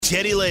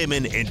Teddy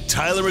Lehman and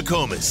Tyler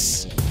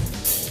McComas.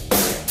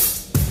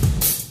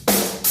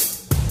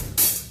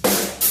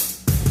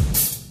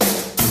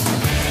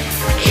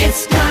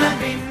 It's gonna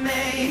be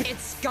May.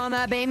 It's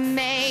gonna be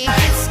May.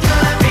 It's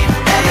gonna be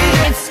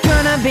May. It's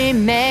gonna be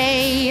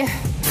May.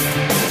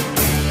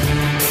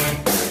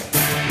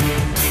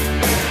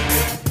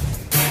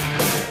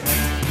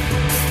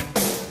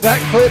 That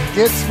clip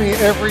gets me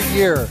every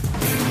year.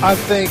 I'm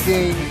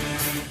thinking,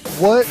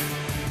 what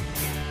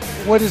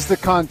is the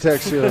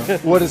context here?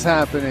 What is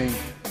happening?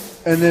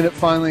 And then it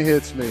finally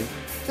hits me.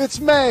 It's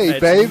May,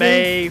 baby. It's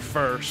May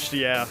 1st,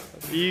 yeah.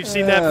 You've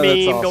seen that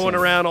meme awesome. going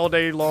around all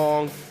day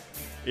long.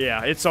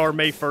 Yeah, it's our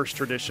May 1st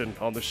tradition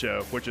on the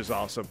show, which is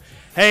awesome.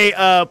 Hey,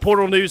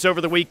 portal news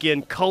over the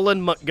weekend.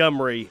 Cullen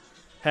Montgomery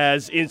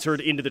has entered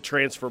into the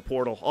transfer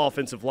portal,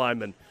 offensive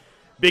lineman.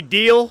 Big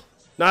deal?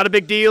 Not a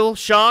big deal?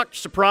 Shocked?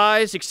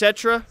 Surprised?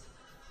 Etc.?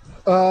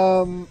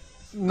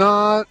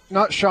 Not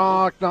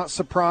shocked, not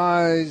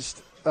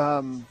surprised.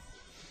 I'm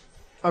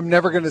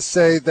never going to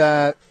say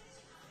that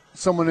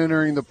someone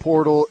entering the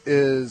portal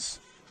is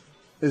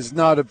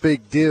not a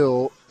big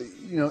deal.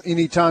 You know,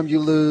 anytime you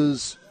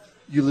lose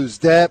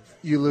depth,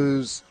 you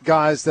lose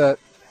guys that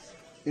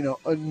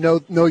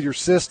know your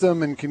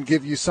system and can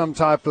give you some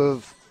type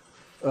of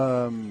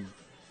can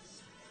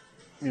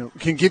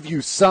give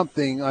you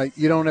something.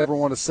 You don't ever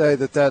want to say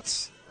that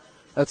that's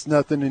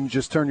nothing and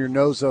just turn your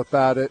nose up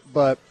at it,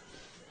 but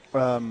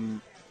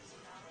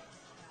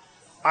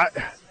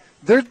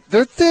they're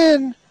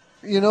thin.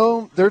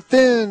 They're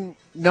thin.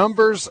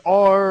 Numbers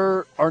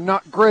are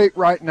not great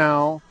right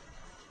now.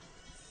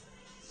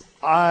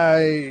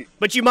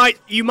 But you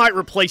might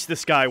replace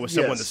this guy with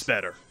someone Yes. that's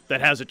better,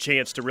 that has a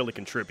chance to really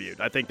contribute.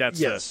 I think that's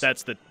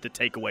the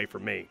takeaway for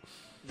me.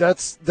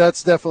 That's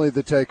definitely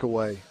the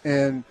takeaway,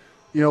 and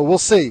we'll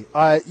see.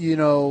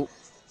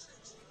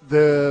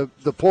 The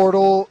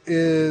portal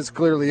is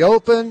clearly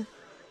open.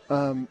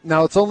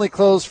 Now it's only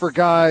closed for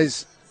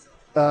guys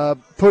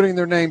putting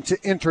their name to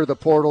enter the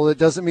portal. It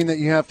doesn't mean that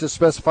you have to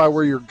specify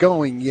where you're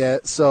going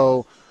yet.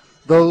 So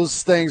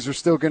those things are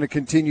still going to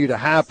continue to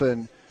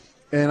happen.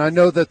 And I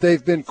know that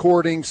they've been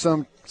courting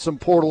some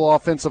portal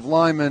offensive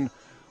linemen.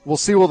 We'll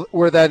see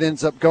where that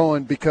ends up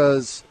going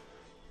because,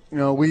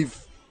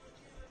 we've,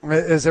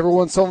 as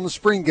everyone saw in the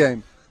spring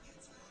game,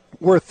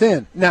 we're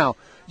thin. Now,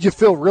 you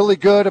feel really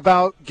good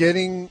about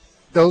getting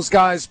those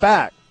guys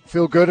back.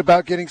 Feel good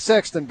about getting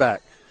Sexton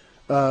back.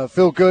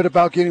 Feel good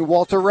about getting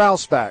Walter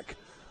Rouse back.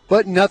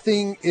 But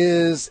nothing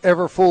is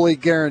ever fully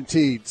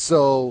guaranteed.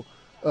 So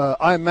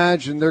I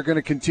imagine they're going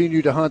to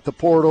continue to hunt the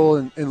portal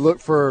and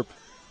look for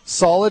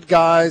solid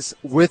guys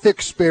with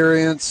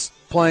experience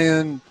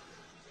playing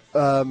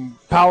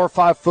Power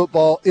 5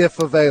 football if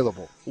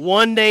available.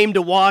 One name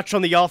to watch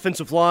on the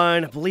offensive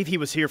line, I believe he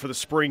was here for the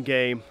spring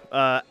game,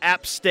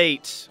 App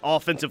State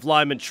offensive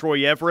lineman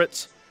Troy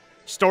Everett.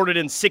 Started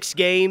in 6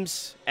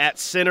 games at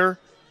center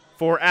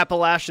for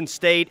Appalachian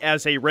State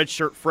as a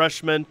redshirt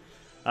freshman.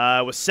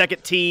 Was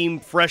second-team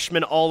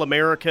freshman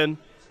All-American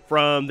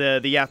from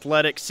the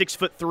Athletic,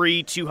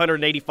 6'3",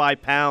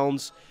 285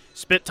 pounds.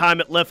 Spent time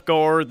at left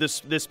guard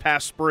this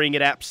past spring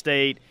at App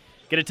State.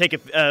 Going to take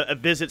a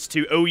visits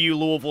to OU,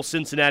 Louisville,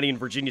 Cincinnati, and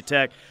Virginia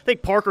Tech. I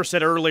think Parker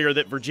said earlier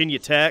that Virginia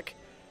Tech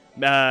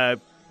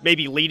may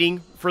be leading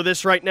for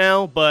this right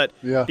now, but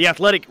The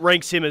Athletic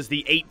ranks him as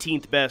the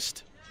 18th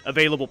best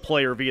available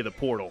player via the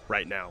portal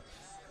right now.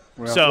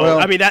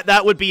 I mean,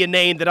 that would be a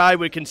name that I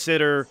would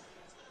consider,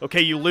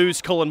 okay, you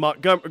lose Cullen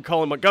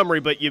Montgomery,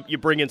 but you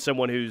bring in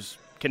someone who's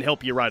can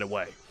help you right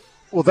away.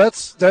 Well,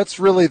 that's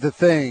really the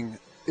thing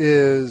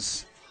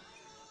is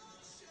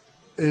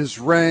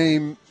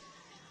Rame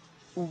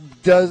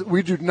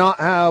we do not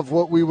have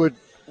what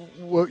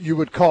you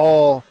would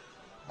call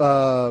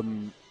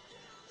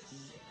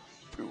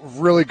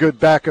really good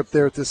backup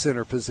there at the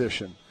center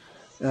position.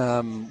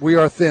 We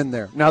are thin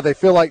there. Now they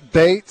feel like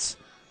Bates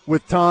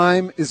with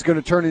time is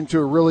going to turn into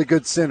a really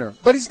good center,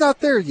 but he's not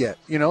there yet.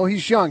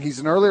 He's young. He's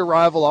an early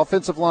arrival.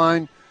 Offensive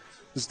line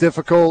is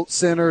difficult.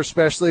 Center,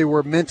 especially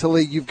where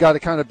mentally you've got to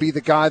kind of be the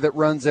guy that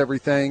runs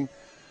everything.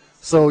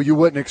 So you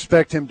wouldn't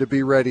expect him to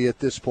be ready at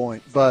this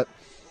point. But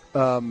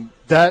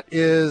that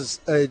is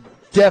a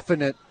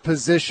definite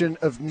position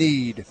of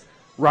need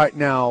right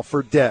now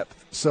for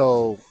depth.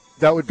 So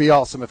that would be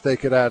awesome if they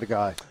could add a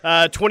guy.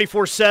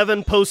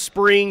 24/7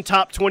 post-spring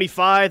top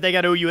 25. They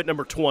got OU at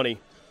number 20.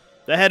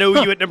 They had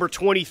OU at number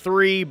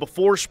 23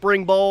 before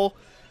spring ball.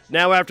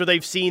 Now after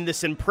they've seen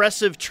this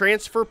impressive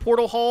transfer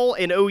portal haul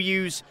in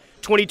OU's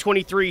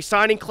 2023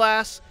 signing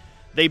class,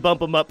 they bump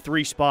them up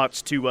 3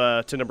 spots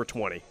to number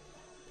 20.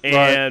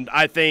 And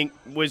I think,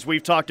 as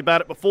we've talked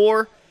about it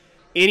before,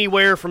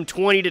 anywhere from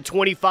 20 to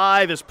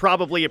 25 is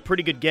probably a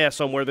pretty good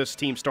guess on where this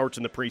team starts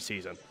in the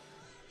preseason.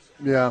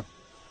 Yeah.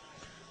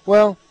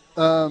 Well,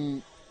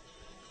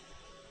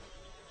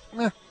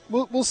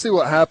 we'll see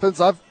what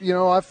happens. I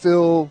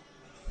feel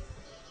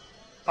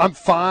I'm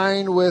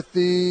fine with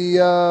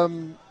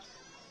I'm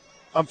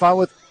fine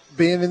with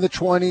being in the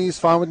 20s,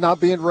 fine with not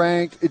being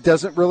ranked. It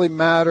doesn't really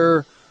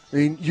matter. I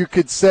mean, you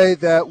could say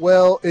that,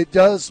 well, it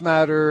does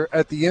matter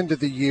at the end of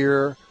the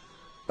year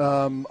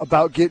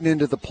about getting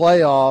into the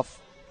playoff.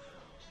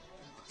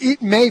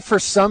 It may for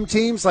some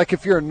teams, like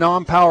if you're a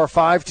non-Power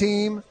 5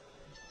 team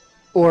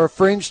or a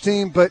fringe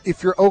team, but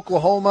if you're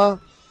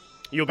Oklahoma,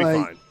 you'll be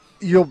fine.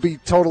 You'll be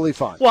totally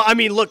fine. Well, I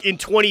mean, look, in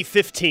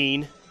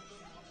 2015,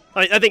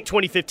 I think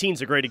 2015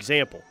 is a great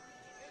example.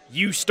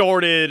 You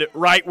started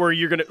right where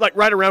you're going to, like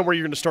right around where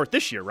you're going to start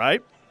this year,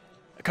 right?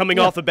 Coming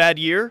off a bad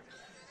year.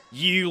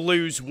 You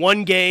lose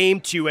one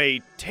game to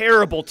a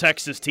terrible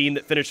Texas team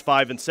that finished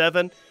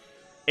 5-7,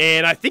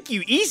 and I think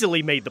you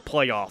easily made the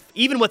playoff.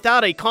 Even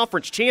without a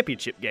conference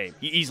championship game,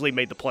 you easily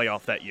made the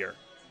playoff that year.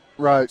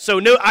 Right. So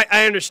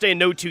I understand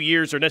no 2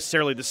 years are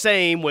necessarily the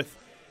same with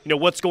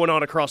what's going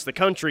on across the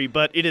country,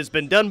 but it has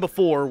been done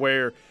before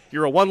where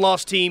you're a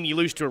one-loss team, you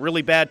lose to a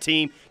really bad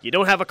team, you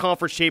don't have a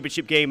conference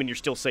championship game, and you're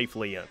still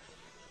safely in.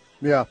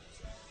 Yeah.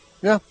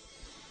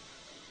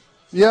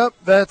 Yep,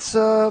 that's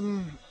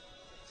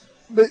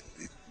but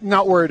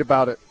not worried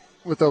about it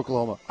with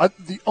Oklahoma.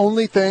 The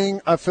only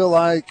thing I feel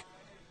like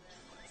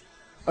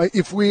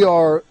if we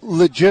are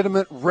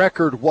legitimate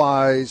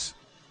record-wise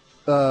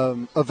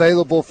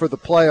available for the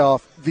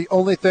playoff, the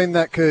only thing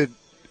that could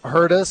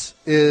hurt us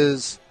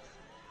is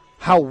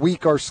how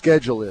weak our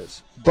schedule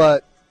is.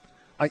 But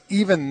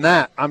even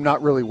that I'm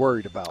not really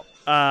worried about.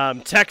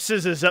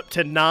 Texas is up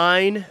to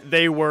 9.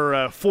 They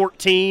were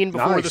 14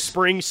 before the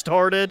spring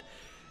started,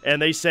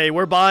 and they say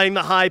we're buying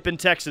the hype in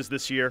Texas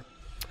this year.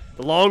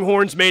 The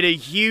Longhorns made a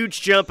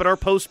huge jump in our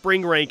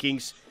post-spring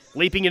rankings,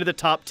 leaping into the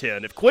top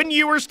 10. If Quinn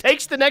Ewers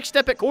takes the next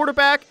step at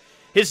quarterback,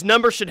 his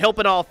numbers should help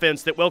an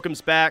offense that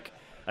welcomes back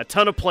a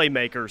ton of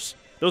playmakers.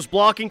 Those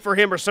blocking for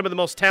him are some of the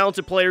most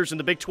talented players in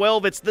the Big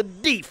 12. It's the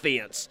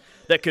defense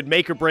that could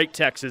make or break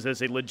Texas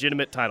as a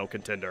legitimate title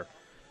contender.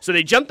 So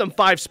they jumped them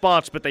 5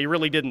 spots, but they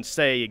really didn't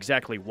say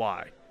exactly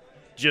why.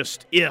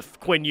 Just if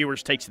Quinn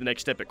Ewers takes the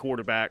next step at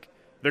quarterback,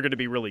 they're going to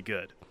be really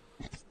good.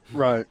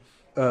 Right.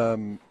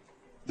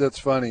 That's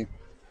funny.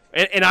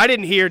 And I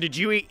didn't hear – did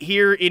you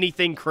hear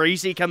anything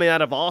crazy coming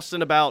out of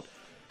Austin about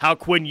how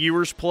Quinn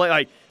Ewers played?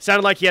 Like,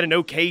 sounded like he had an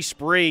okay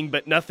spring,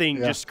 but nothing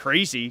just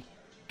crazy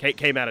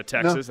came out of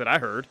Texas that I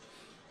heard.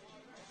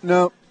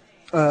 No.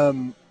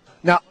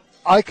 Now,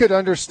 I could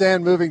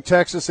understand moving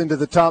Texas into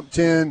the top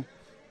 10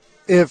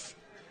 if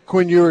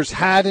Quinn Ewers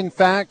had, in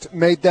fact,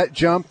 made that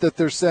jump that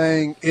they're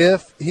saying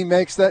if he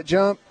makes that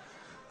jump.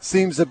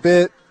 Seems a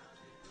bit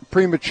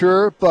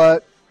premature,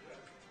 but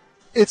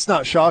it's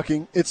not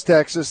shocking. It's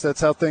Texas.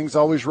 That's how things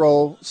always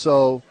roll.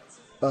 So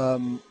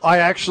I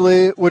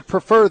actually would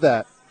prefer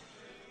that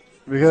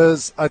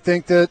because I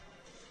think that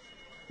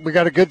we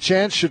got a good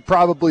chance, should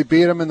probably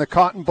beat them in the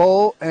Cotton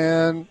Bowl,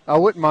 and I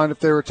wouldn't mind if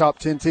they were a top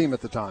 10 team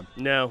at the time.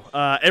 No,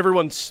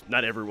 everyone's –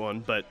 not everyone,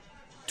 but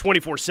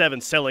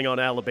 24/7 selling on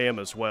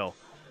Alabama as well.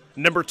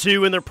 Number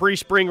 2 in their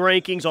pre-spring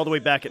rankings, all the way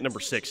back at number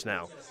 6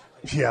 now.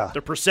 Yeah.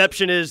 The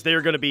perception is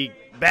they're going to be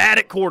bad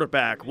at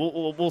quarterback.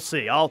 We'll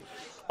see. I'll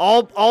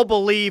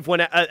believe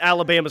when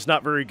Alabama's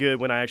not very good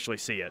when I actually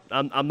see it.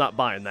 I'm not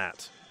buying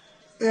that.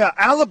 Yeah,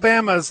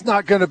 Alabama's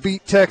not going to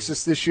beat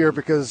Texas this year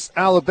because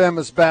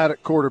Alabama's bad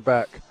at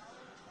quarterback.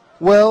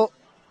 Well,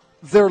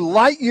 they're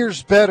light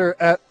years better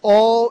at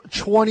all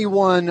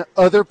 21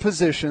 other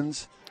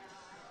positions.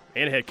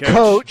 And head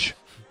coach,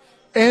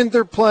 and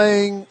they're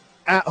playing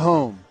at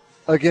home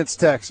against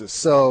Texas.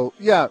 So,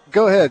 yeah,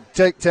 go ahead.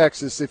 Take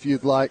Texas if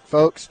you'd like,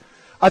 folks.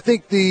 I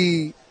think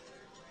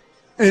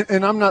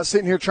and I'm not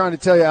sitting here trying to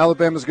tell you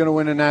Alabama's going to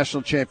win a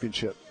national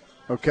championship.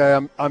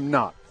 Okay, I'm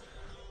not.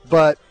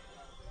 But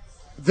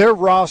their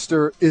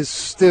roster is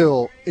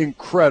still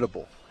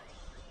incredible.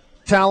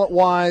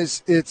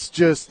 Talent-wise, it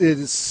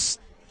is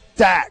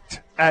stacked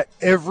at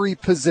every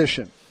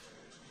position.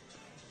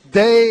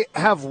 They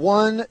have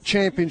won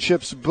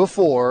championships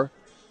before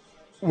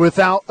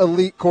without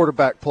elite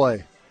quarterback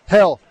play.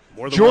 Hell,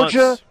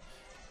 Georgia, once.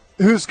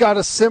 Who's got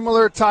a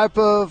similar type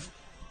of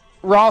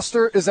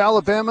roster as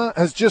Alabama,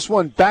 has just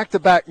won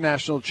back-to-back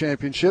national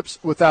championships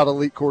without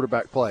elite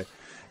quarterback play.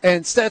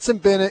 And Stetson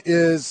Bennett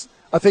is,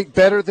 I think,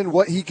 better than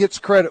what he gets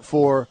credit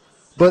for,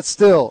 but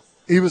still,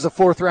 he was a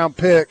 4th-round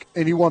pick,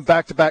 and he won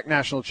back-to-back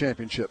national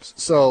championships.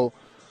 So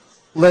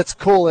let's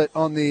call it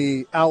on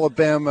the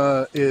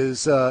Alabama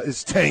is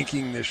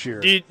tanking this year.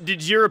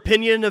 Did your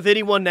opinion of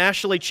anyone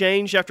nationally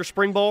change after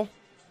spring ball?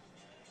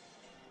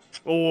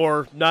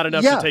 Or not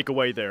enough to take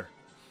away there?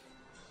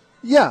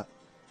 Yeah.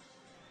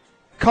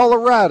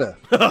 Colorado.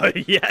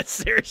 Yeah,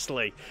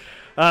 seriously.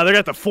 They're going to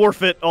have to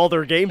forfeit all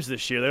their games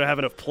this year. They don't have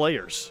enough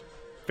players.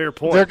 Fair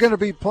point. They're going to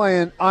be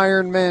playing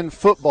Iron Man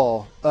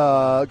football,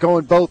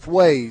 going both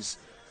ways.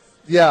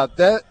 Yeah,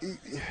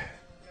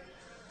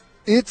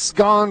 it's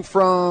gone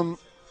from,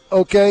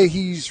 okay,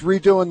 he's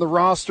redoing the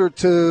roster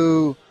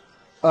to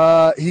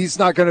he's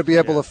not going to be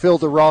able to fill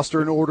the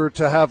roster in order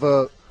to have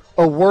a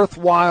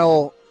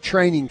worthwhile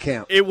training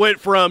camp. It went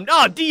from,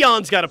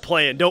 Deion's got a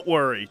plan, don't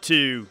worry,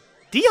 to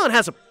Deion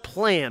has a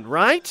plan,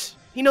 right?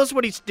 He knows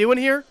what he's doing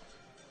here?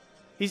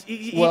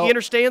 He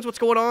understands what's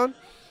going on?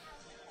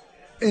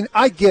 and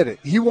I get it.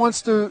 He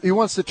wants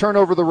to turn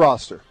over the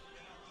roster.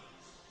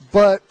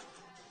 But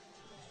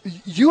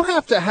you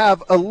have to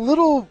have a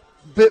little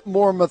bit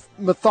more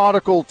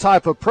methodical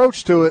type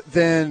approach to it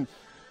than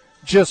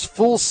just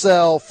full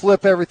sell,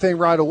 flip everything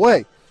right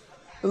away.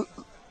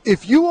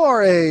 If you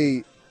are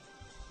a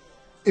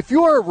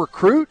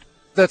recruit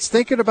that's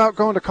thinking about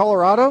going to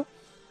Colorado,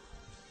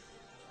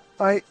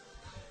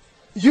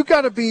 you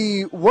got to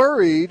be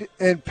worried,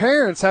 and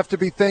parents have to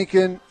be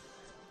thinking,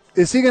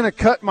 is he going to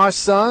cut my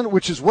son?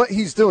 Which is what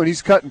he's doing.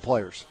 He's cutting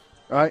players,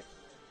 right?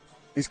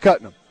 He's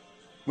cutting them,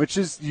 which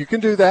is, you can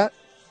do that.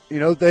 You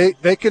know,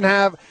 they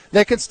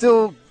can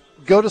still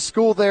go to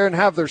school there and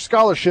have their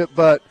scholarship,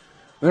 but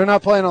they're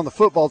not playing on the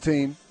football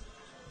team.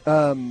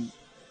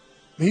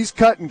 He's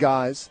cutting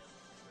guys.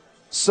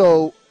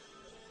 So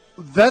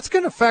that's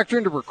going to factor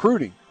into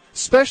recruiting,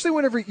 especially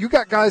whenever you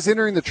got guys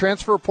entering the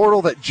transfer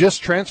portal that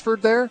just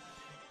transferred there.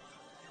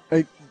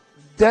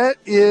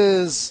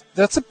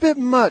 That's a bit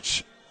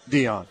much,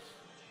 Dion.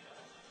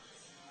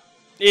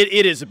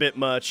 It is a bit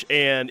much,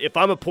 and if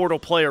I'm a portal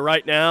player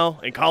right now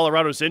and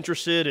Colorado's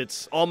interested,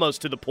 it's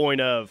almost to the point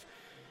of,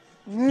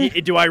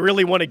 do I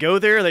really want to go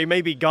there? They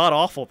may be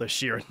god-awful this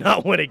year and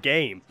not win a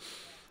game.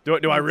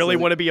 Do I really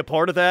want to be a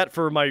part of that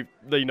for my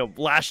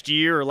last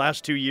year or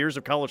last 2 years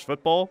of college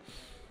football?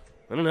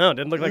 I don't know. It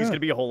didn't look like it's going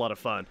to be a whole lot of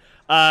fun.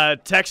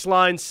 Text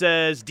line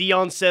says,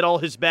 Dion said all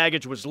his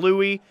baggage was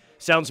Louis.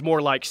 Sounds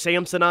more like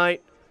Samsonite.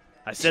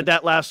 I said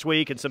that last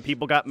week, and some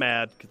people got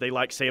mad because they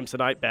like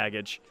Samsonite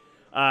baggage.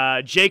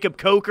 Jacob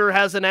Coker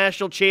has a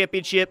national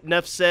championship,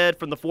 Neff said,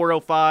 from the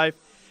 405.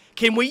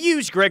 Can we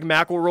use Greg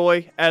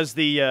McElroy as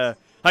the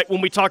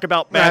when we talk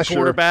about bad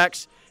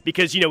quarterbacks?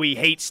 Because, he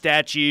hates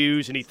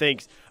statues and he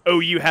thinks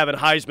OU having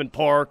Heisman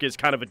Park is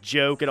kind of a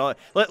joke. And all.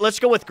 Let's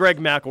go with Greg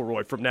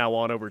McElroy from now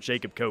on over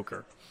Jacob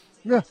Coker.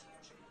 Yeah,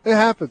 it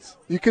happens.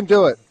 You can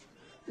do it.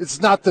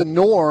 It's not the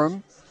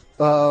norm.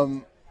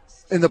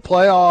 In the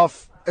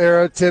playoff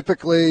era,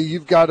 typically you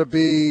got to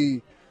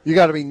be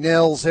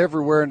nails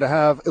everywhere, and to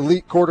have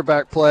elite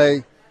quarterback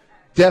play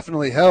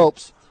definitely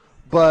helps.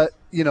 But,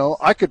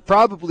 I could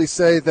probably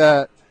say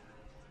that,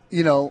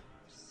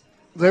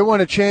 they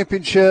won a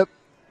championship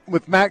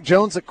with Mac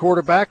Jones at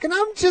quarterback, and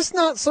I'm just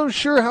not so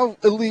sure how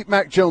elite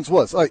Mac Jones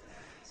was.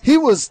 He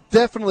was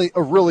definitely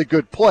a really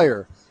good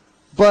player,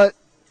 but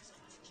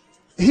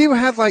he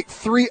had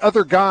 3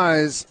 other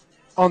guys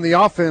on the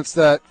offense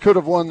that could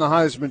have won the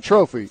Heisman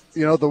Trophy.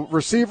 The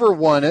receiver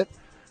won it.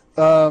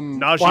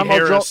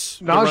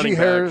 Najee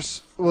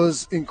Harris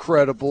was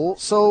incredible.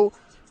 So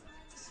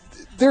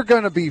they're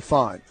going to be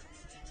fine.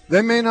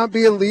 They may not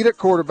be elite at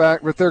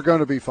quarterback, but they're going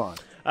to be fine.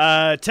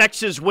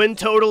 Texas win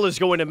total is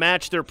going to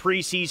match their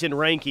preseason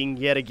ranking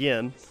yet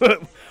again.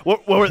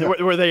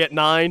 were they at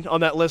 9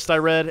 on that list I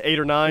read? 8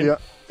 or 9?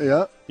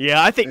 Yeah.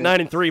 Yeah, I think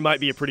 9-3 might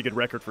be a pretty good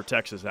record for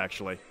Texas,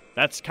 actually.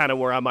 That's kind of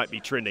where I might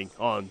be trending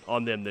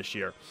on them this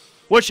year.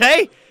 Which,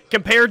 hey,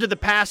 compared to the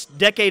past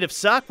decade of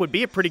suck, would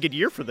be a pretty good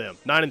year for them.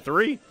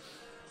 9-3.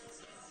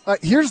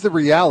 Here's the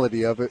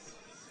reality of it.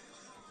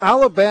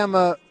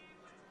 Alabama,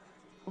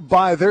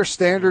 by their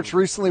standards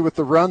recently with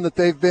the run that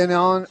they've been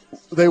on,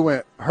 they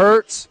went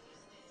Hurts,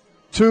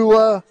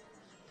 Tua,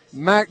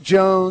 Mac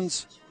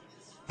Jones,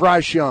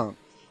 Bryce Young.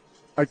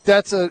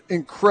 That's an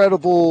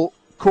incredible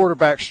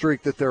quarterback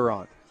streak that they're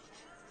on.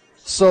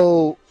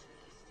 So,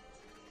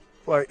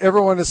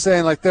 everyone is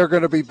saying they're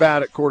going to be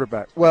bad at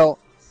quarterback. Well,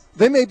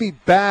 they may be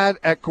bad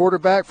at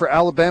quarterback for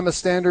Alabama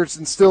standards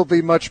and still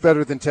be much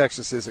better than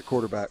Texas is at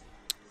quarterback.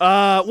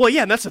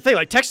 And that's the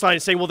thing. Text line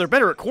is saying, well, they're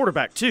better at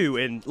quarterback too,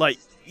 and I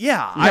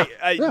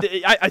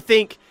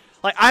think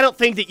I don't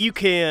think that you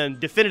can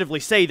definitively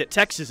say that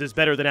Texas is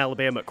better than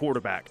Alabama at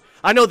quarterback.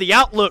 I know the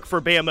outlook for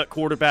Bama at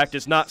quarterback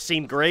does not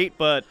seem great,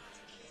 but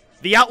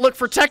the outlook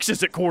for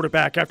Texas at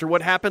quarterback after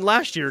what happened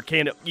last year,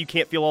 you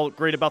can't feel all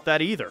great about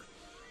that either.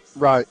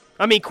 Right.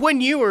 I mean,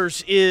 Quinn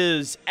Ewers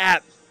is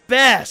at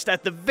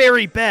the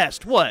very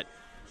best,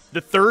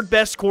 the third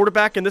best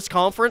quarterback in this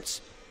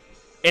conference,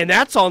 and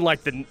that's on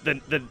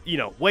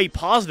the way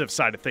positive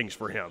side of things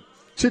for him.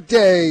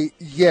 Today,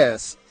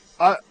 yes.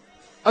 I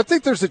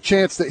think there's a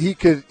chance that he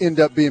could end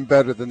up being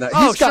better than that.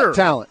 He's got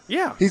talent.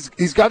 Yeah.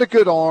 He's got a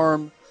good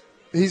arm.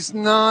 He's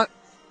not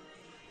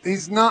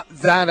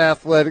that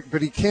athletic,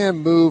 but he can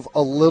move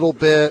a little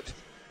bit.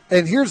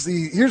 And here's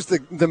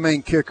the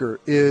main kicker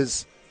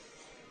is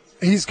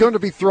he's going to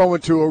be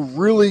throwing to a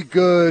really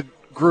good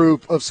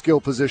group of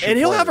skill position and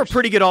he'll players. have a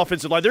pretty good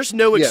offensive line. There's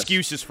no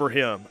excuses for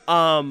him.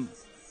 I'm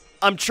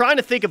trying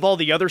to think of all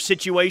the other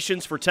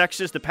situations for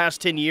Texas the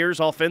past 10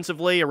 years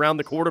offensively around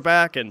the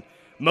quarterback, and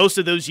most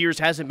of those years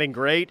hasn't been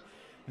great.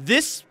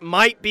 This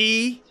might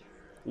be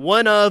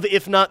one of,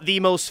 if not the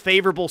most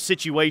favorable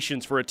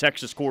situations for a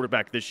Texas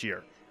quarterback this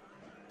year.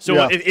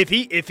 So if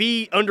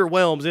he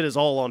underwhelms, it is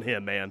all on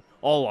him, man.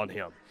 All on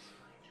him.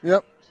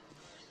 Yep.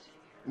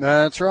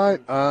 That's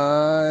right.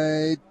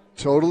 I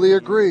totally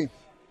agree.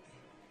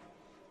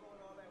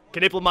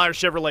 Knippelmeyer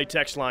Chevrolet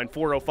text line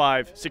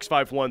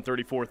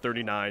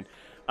 405-651-3439.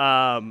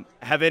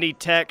 Have any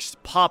texts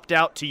popped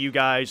out to you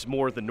guys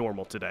more than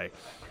normal today?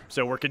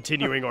 So we're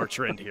continuing our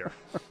trend here.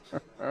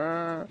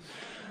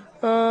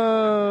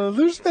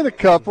 There's been a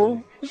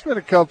couple. There's been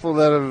a couple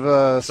that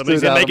have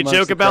Somebody's going to make a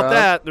joke about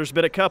that. There's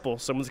been a couple.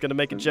 Someone's going to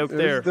make a joke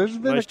there. There's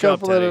been nice a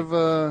couple job, that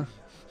have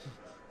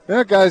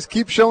yeah, guys,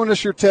 keep showing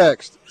us your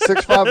text.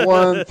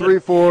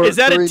 651-3439. Is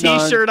that a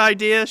T-shirt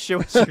idea?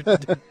 Show us your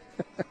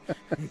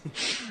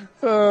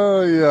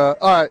Oh, yeah.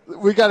 All right,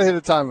 we got to hit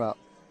a timeout.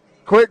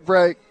 Quick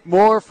break.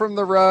 More from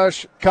The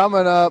Rush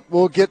coming up.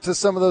 We'll get to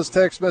some of those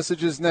text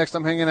messages next.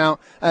 I'm hanging out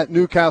at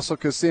Newcastle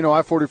Casino,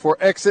 I-44,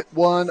 exit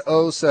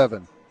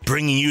 107.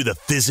 Bringing you the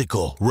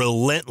physical,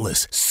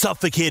 relentless,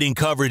 suffocating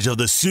coverage of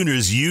the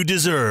Sooners you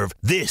deserve.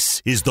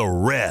 This is The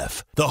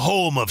Ref, the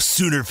home of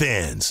Sooner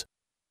fans.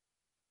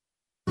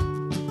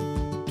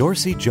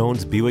 Dorsey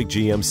Jones Buick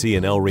GMC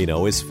in El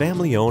Reno is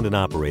family-owned and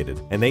operated,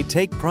 and they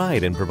take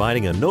pride in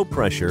providing a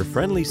no-pressure,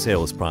 friendly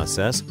sales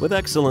process with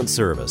excellent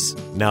service.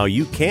 Now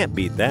you can't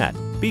beat that.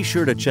 Be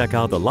sure to check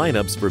out the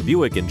lineups for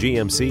Buick and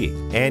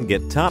GMC and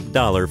get top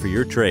dollar for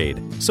your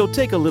trade. So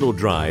take a little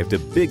drive to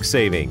big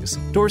savings.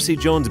 Dorsey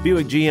Jones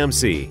Buick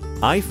GMC,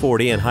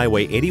 I-40 and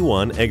Highway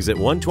 81, exit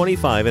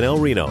 125 in El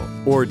Reno,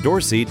 or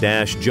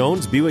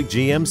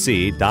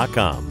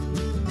dorsey-jonesbuickgmc.com.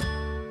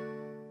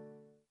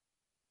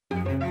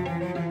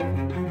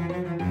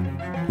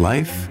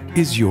 Life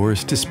is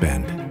yours to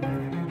spend.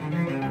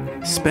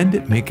 Spend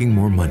it making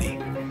more money.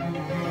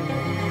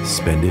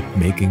 Spend it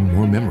making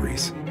more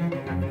memories.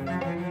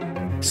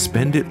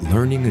 Spend it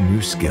learning a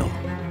new skill.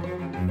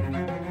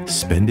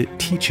 Spend it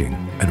teaching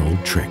an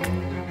old trick.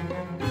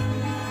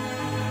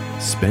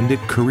 Spend it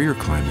career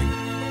climbing.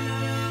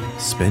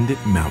 Spend it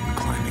mountain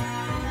climbing.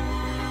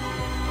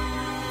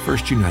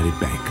 First United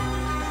Bank.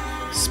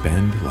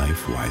 Spend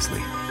life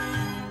wisely.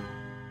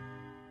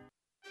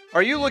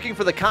 Are you looking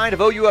for the kind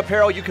of OU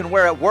apparel you can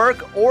wear at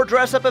work or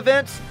dress-up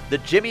events? The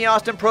Jimmy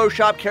Austin Pro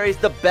Shop carries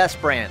the best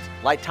brands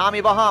like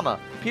Tommy Bahama,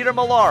 Peter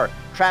Millar,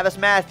 Travis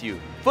Matthew,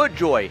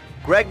 FootJoy,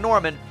 Greg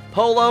Norman,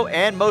 Polo,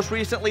 and most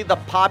recently the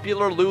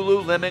popular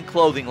Lululemon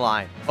clothing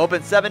line.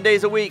 Open 7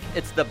 days a week,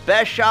 it's the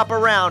best shop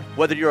around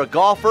whether you're a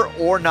golfer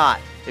or not.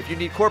 If you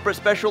need corporate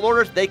special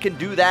orders, they can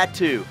do that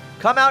too.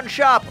 Come out and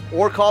shop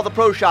or call the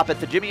Pro Shop at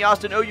the Jimmy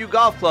Austin OU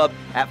Golf Club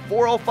at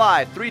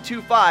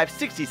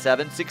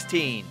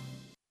 405-325-6716.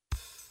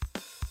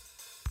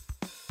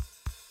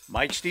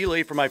 Mike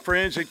Steele for my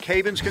friends at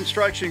Cavens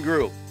Construction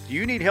Group. Do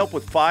you need help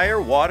with fire,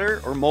 water,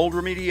 or mold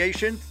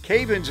remediation?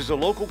 Cavens is a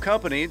local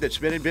company that's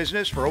been in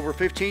business for over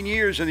 15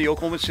 years in the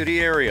Oklahoma City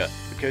area.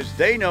 Because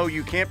they know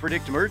you can't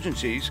predict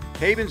emergencies,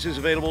 Cavens is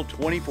available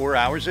 24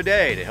 hours a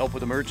day to help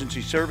with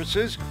emergency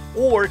services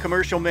or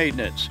commercial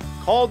maintenance.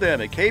 Call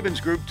them at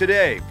Cavens Group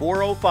today,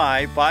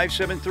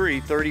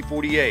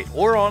 405-573-3048,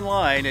 or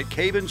online at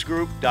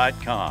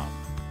cavensgroup.com.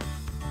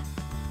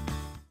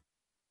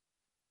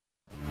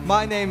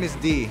 My name is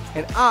Dee,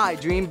 and I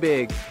dream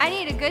big. I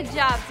need a good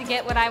job to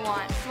get what I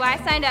want, so I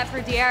signed up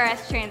for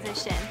DRS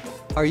Transition.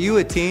 Are you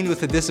a teen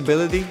with a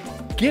disability?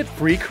 Get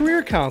free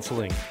career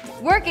counseling,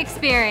 work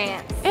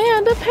experience,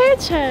 and a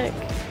paycheck.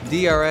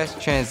 DRS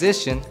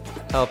Transition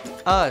helped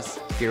us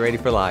get ready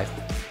for life.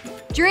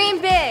 Dream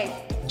big.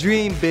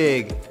 Dream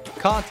big.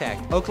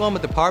 Contact Oklahoma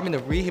Department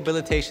of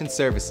Rehabilitation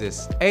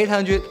Services,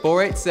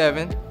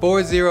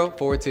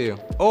 800-487-4042,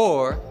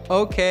 or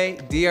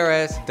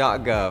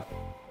okdrs.gov.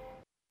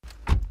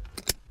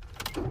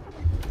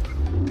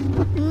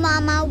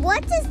 Mama,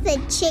 what does the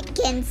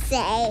chicken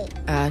say?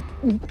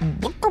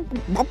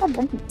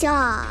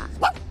 Dog.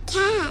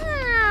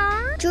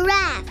 Cat.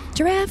 Giraffe.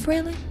 Giraffe,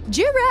 really?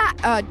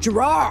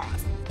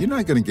 Giraffe. You're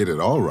not going to get it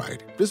all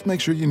right. Just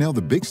make sure you nail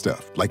the big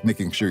stuff, like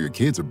making sure your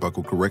kids are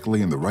buckled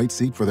correctly in the right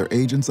seat for their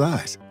age and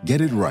size. Get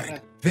it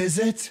right.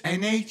 Visit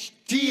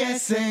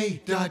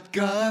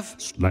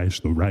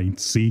NHTSA.gov/the right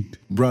seat.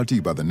 Brought to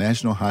you by the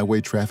National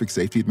Highway Traffic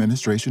Safety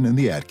Administration and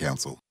the Ad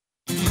Council.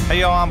 Hey,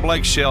 y'all, I'm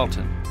Blake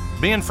Shelton.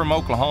 Being from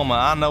Oklahoma,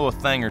 I know a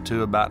thing or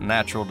two about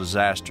natural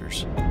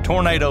disasters.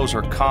 Tornadoes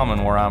are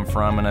common where I'm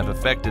from and have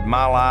affected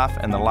my life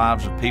and the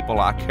lives of people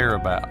I care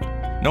about.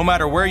 No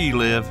matter where you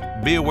live,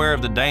 be aware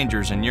of the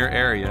dangers in your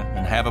area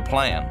and have a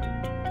plan.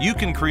 You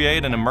can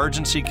create an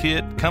emergency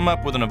kit, come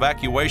up with an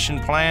evacuation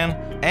plan,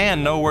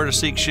 and know where to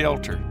seek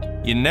shelter.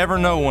 You never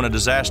know when a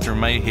disaster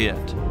may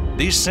hit.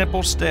 These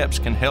simple steps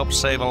can help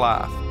save a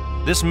life.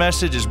 This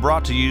message is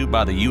brought to you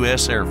by the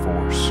U.S. Air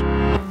Force.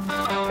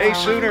 Hey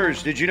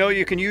Sooners, did you know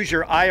you can use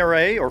your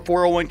IRA or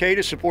 401k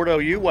to support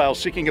OU while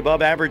seeking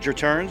above average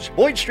returns?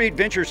 Boyd Street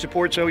Ventures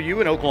supports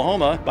OU in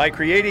Oklahoma by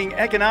creating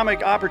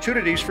economic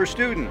opportunities for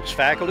students,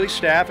 faculty,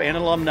 staff, and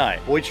alumni.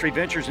 Boyd Street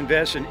Ventures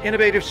invests in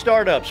innovative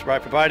startups by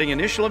providing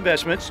initial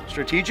investments,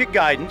 strategic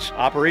guidance,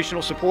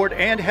 operational support,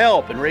 and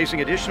help in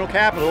raising additional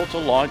capital to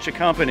launch a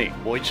company.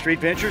 Boyd Street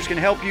Ventures can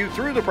help you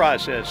through the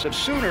process of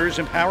Sooners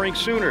empowering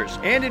Sooners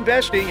and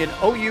investing in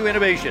OU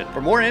innovation.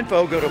 For more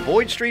info, go to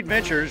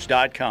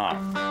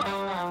boydstreetventures.com.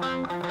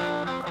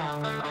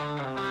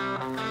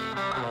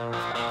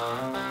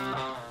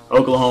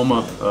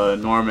 Oklahoma,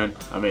 Norman,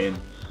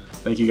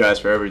 thank you guys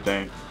for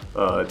everything.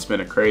 It's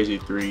been a crazy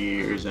 3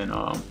 years, and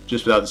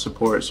just without the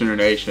support of Sooner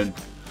Nation,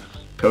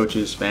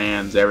 coaches,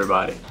 fans,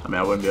 everybody, I mean,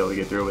 I wouldn't be able to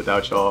get through it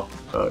without y'all.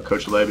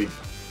 Coach Levy,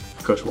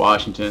 Coach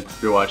Washington,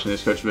 if you're watching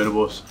this, Coach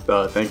Venables,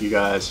 thank you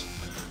guys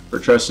for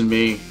trusting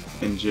me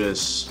and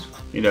just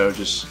really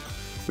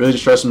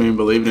just trusting me and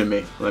believing in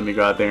me. Let me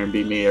go out there and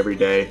be me every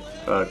day.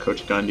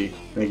 Coach Gundy,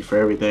 thank you for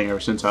everything ever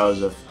since I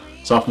was a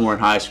sophomore in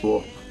high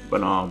school.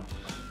 But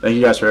thank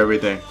you guys for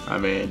everything. I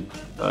mean,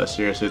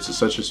 seriously, it's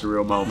such a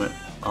surreal moment,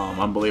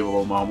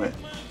 unbelievable moment,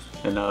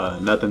 and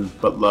nothing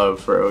but love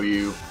for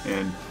OU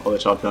and all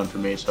that y'all have done for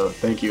me. So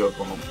thank you,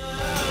 Oklahoma.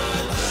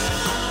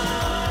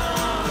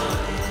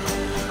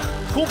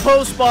 Cool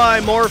post by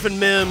Marvin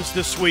Mims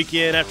this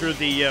weekend after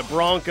the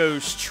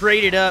Broncos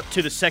traded up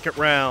to the second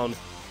round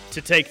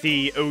to take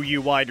the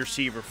OU wide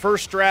receiver.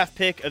 First draft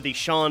pick of the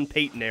Sean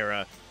Payton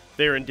era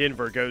there in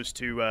Denver goes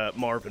to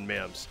Marvin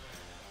Mims.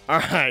 All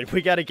right,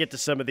 we got to get to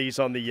some of these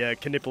on the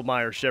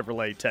Knippelmeyer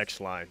Chevrolet text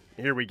line.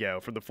 Here we go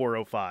from the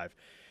 405.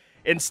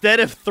 Instead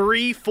of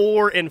 3,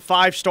 4, and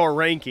 5-star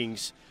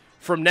rankings,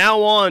 from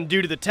now on,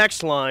 due to the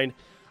text line,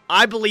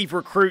 I believe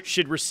recruits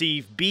should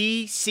receive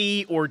B,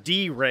 C, or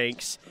D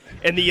ranks,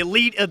 and the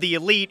elite of the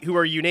elite, who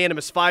are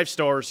unanimous 5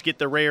 stars, get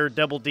the rare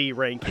double D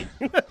ranking.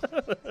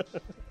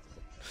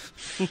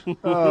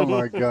 Oh,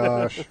 my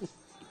gosh.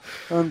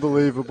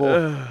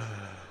 Unbelievable.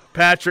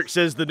 Patrick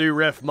says the new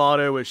ref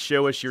motto is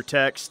show us your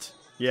text.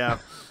 Yeah.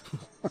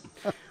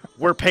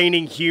 We're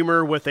painting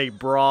humor with a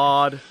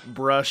broad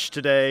brush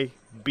today.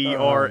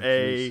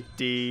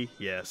 B-R-A-D.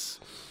 Yes.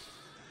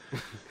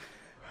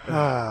 Did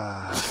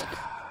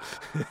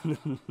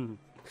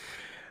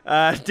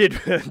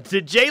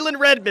Jalen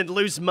Redmond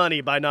lose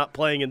money by not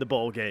playing in the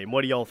bowl game?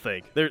 What do y'all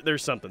think?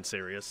 There's something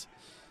serious.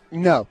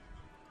 No,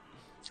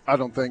 I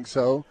don't think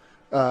so.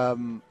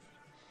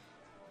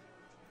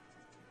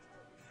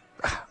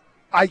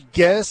 I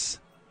guess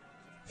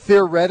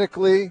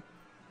theoretically,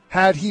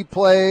 had he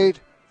played,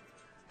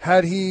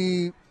 had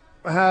he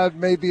had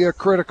maybe a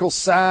critical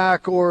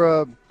sack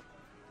or a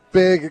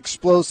big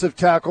explosive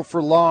tackle for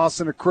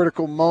loss in a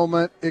critical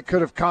moment, it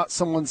could have caught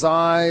someone's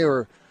eye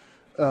or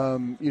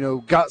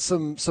got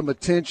some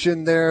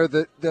attention there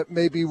that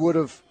maybe would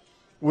have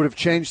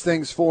changed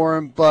things for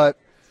him. But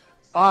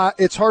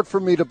it's hard for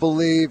me to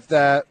believe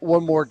that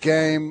one more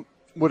game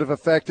would have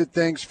affected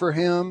things for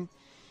him.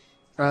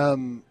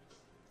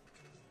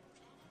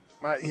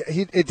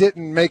 It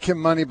didn't make him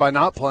money by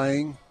not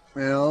playing,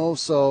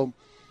 so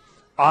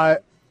I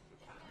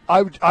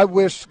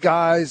wish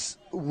guys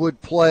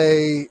would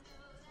play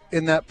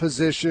in that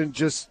position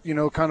just,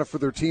 kind of for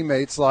their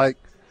teammates like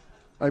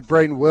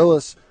Braden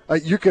Willis.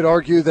 You could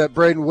argue that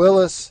Braden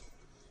Willis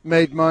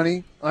made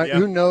money.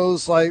 Who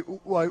knows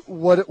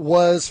what it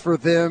was for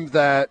them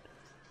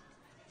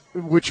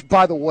which,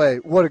 by the way,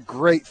 what a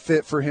great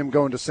fit for him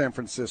going to San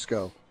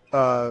Francisco.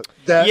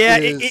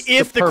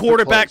 If the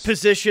quarterback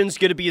position's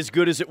going to be as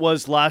good as it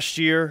was last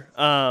year,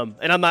 and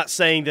I'm not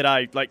saying that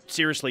I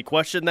seriously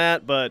question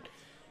that, but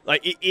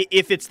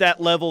if it's that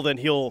level, then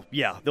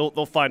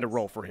they'll find a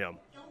role for him.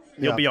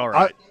 He'll be all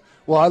right.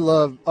 I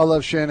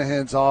love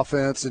Shanahan's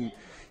offense, and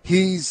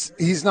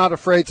he's not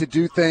afraid to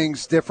do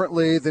things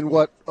differently than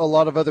what a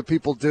lot of other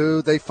people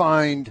do. They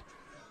find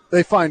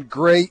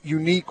great,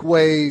 unique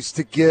ways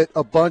to get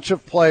a bunch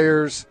of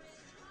players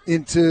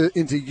into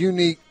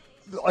unique.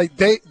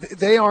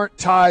 They aren't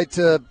tied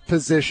to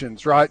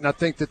positions, right? And I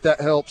think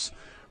that helps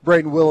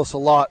Braden Willis a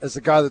lot as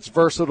a guy that's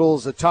versatile,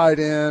 as a tight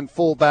end,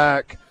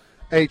 fullback,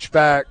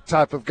 H-back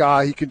type of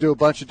guy. He can do a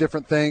bunch of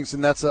different things,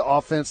 and that's an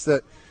offense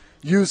that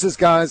uses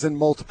guys in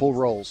multiple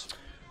roles.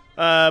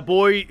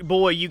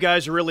 Boy, you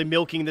guys are really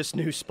milking this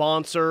new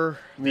sponsor.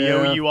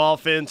 The OU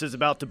offense is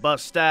about to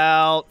bust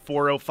out.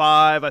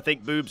 405, I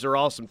think boobs are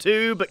awesome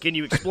too, but can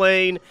you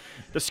explain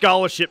the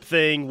scholarship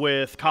thing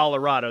with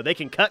Colorado? They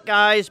can cut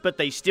guys, but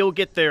they still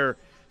get their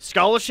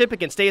scholarship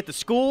and can stay at the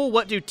school.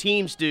 What do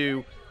teams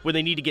do when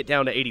they need to get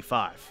down to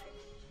 85?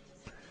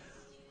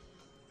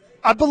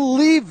 I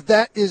believe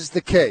that is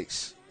the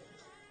case.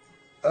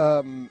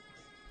 I'm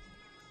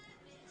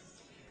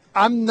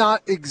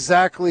not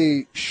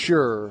exactly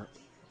sure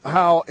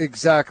how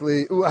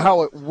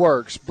it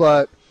works,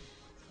 but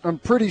I'm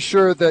pretty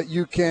sure that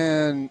you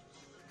can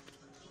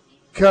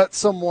cut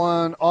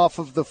someone off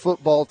of the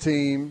football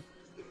team.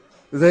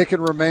 They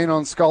can remain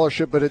on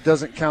scholarship, but it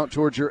doesn't count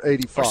towards your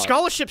 85. Are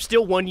scholarships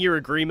still one-year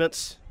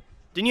agreements?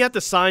 Didn't you have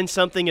to sign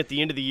something at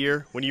the end of the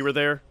year when you were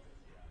there?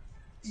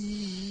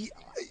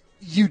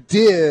 You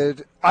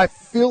did. I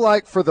feel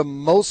like for the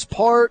most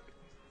part,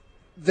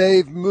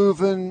 they've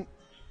moved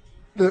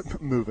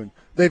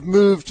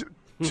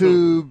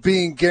to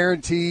being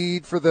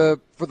guaranteed for the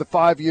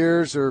 5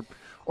 years or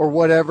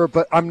whatever,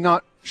 but I'm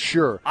not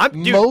sure.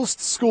 Most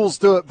schools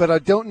do it, but I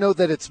don't know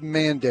that it's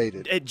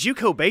mandated. At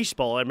JUCO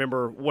baseball, I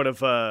remember one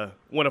of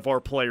our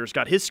players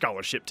got his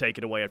scholarship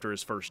taken away after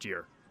his first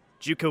year.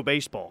 JUCO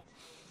baseball.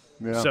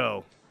 Yeah.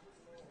 So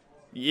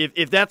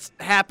if that's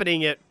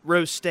happening at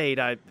Rose State,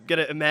 I've got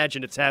to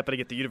imagine it's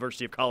happening at the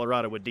University of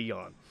Colorado with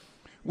Dion.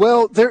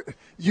 Well,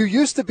 you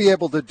used to be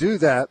able to do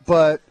that,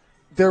 but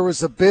there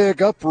was a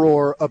big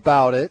uproar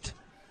about it,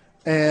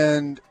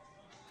 and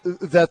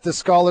that the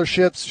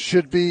scholarships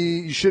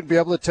you shouldn't be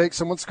able to take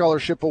someone's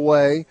scholarship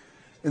away,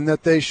 and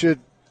that they should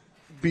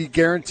be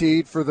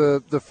guaranteed for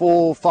the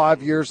full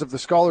 5 years of the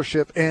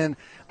scholarship. And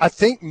I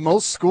think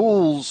most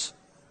schools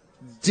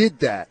did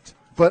that,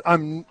 but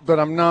I'm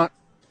not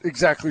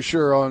exactly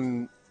sure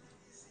on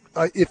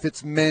if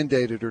it's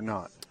mandated or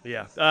not.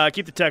 Yeah.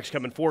 Keep the text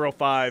coming,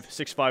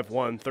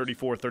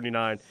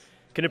 405-651-3439.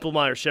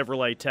 Knippelmeyer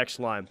Chevrolet text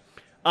line.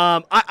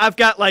 I've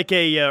got like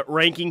a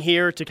ranking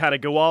here to kind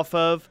of go off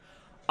of.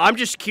 I'm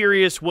just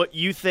curious what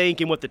you think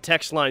and what the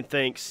text line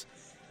thinks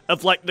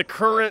of like the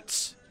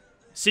current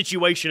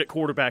situation at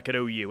quarterback at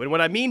OU. And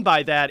what I mean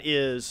by that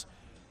is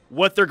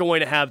what they're going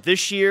to have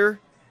this year,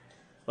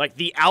 like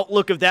the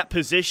outlook of that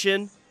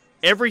position,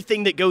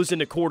 everything that goes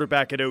into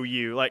quarterback at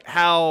OU. Like,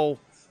 how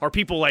are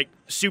people like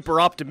super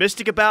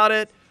optimistic about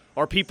it?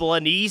 Are people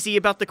uneasy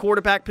about the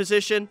quarterback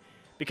position?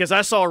 Because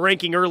I saw a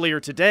ranking earlier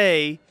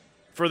today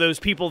for those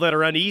people that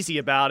are uneasy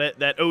about it,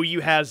 that OU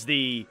has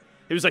it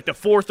was like the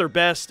fourth or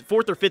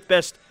fifth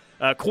best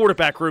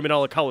quarterback room in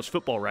all of college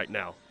football right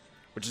now,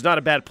 which is not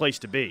a bad place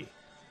to be.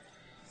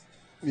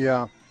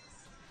 Yeah.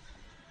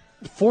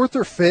 Fourth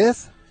or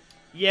fifth?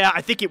 Yeah,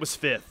 I think it was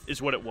fifth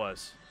is what it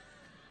was.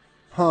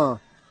 Huh.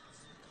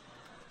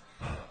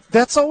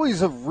 That's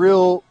always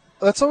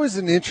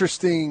an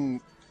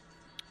interesting.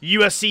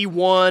 USC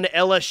 1,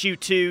 LSU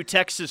 2,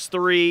 Texas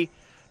 3.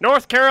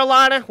 North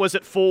Carolina was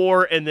at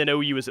 4, and then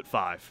OU is at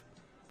 5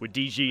 with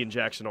DG and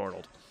Jackson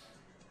Arnold.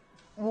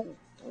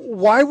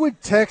 Why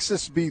would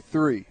Texas be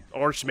 3?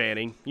 Arch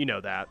Manning, you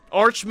know that.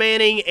 Arch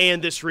Manning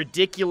and this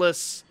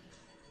ridiculous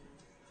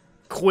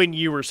Quinn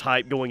Ewers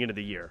hype going into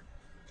the year.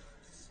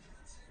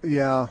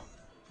 Yeah.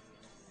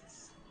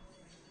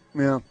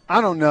 Yeah.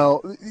 I don't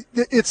know.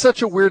 It's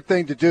such a weird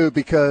thing to do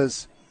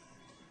because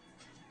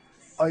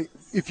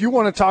if you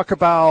want to talk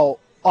about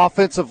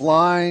offensive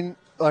line,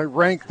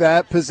 rank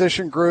that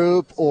position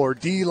group, or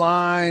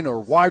D-line, or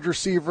wide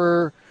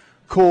receiver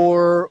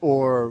core,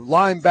 or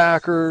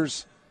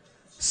linebackers,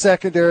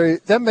 secondary,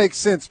 that makes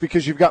sense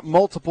because you've got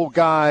multiple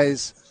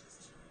guys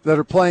that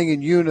are playing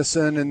in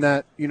unison, and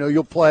that,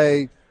 you'll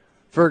play,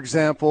 for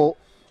example,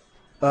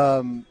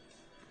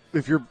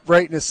 if you're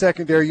rating a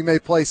secondary, you may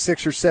play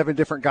 6 or 7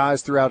 different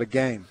guys throughout a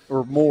game,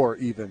 or more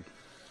even.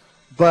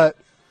 But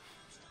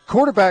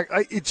quarterback,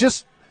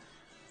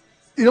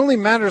 it only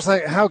matters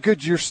like how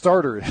good your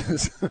starter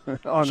is,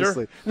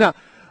 honestly. Sure. Now,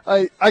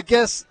 I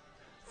guess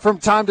from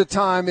time to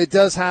time it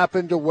does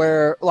happen to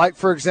where, like,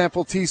 for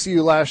example,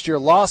 TCU last year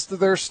lost to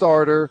their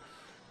starter,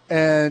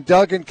 and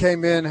Duggan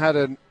came in, had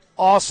an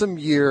awesome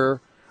year.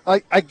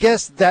 I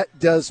guess that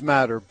does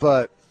matter,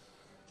 but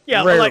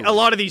yeah, rarely. Like a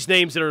lot of these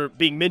names that are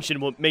being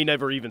mentioned may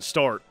never even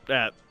start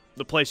at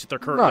the place that they're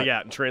currently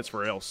at and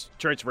transfer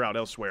out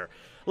elsewhere.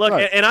 Look,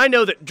 and I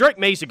know that Drake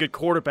May's a good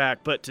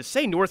quarterback, but to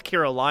say North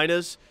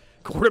Carolina's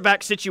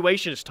quarterback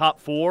situation is top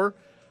 4,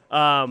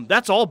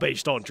 that's all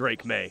based on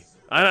Drake May.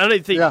 I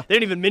don't think they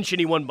didn't even mention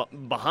anyone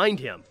behind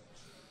him.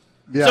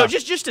 Yeah. So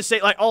just to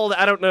say, like, all that,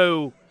 I don't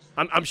know.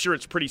 I'm sure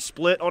it's pretty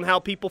split on how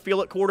people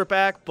feel at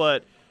quarterback,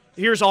 but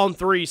here's On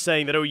 3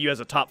 saying that OU has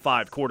a top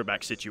 5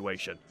 quarterback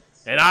situation.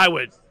 And I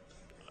would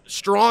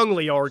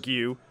strongly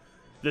argue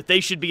that they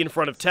should be in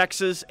front of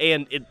Texas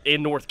and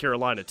in North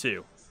Carolina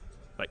too.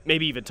 Like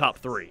maybe even top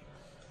 3.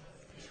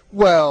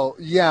 Well,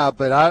 yeah,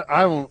 but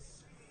I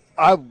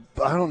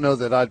don't know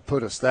that I'd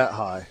put us that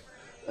high.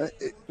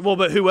 Well,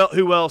 but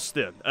who else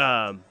then?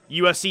 USC,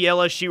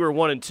 LSU are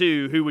 1 and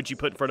 2. Who would you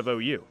put in front of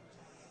OU?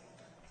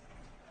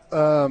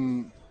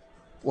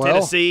 Well,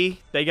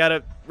 Tennessee, they got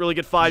a really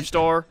good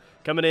 5-star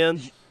coming in.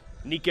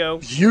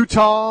 Nico.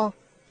 Utah,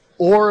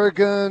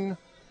 Oregon.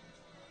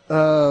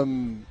 I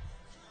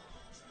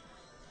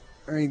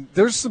mean,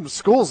 there's some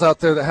schools out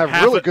there that have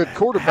really good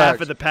quarterbacks.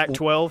 Half of the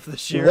Pac-12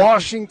 this year.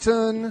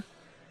 Washington.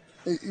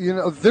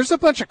 There's a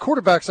bunch of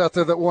quarterbacks out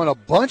there that won a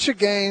bunch of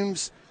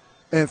games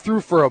and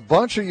threw for a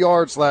bunch of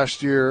yards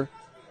last year.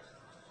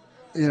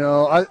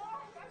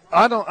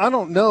 I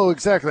don't know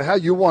exactly how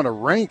you want to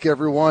rank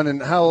everyone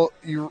and how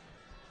you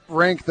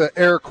rank the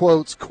air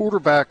quotes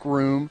quarterback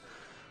room,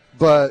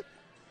 but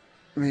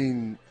I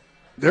mean,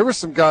 there were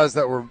some guys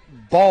that were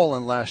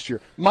balling last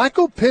year.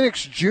 Michael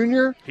Penix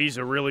Jr. He's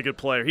a really good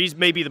player. He's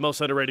maybe the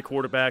most underrated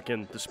quarterback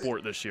in the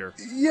sport this year.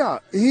 Yeah,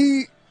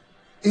 he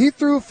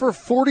threw for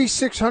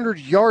 4,600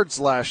 yards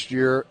last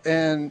year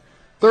and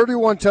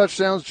 31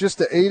 touchdowns, just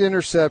to 8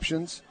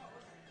 interceptions.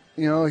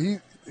 I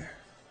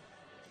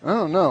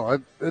don't know.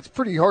 It's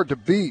pretty hard to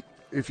beat,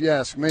 if you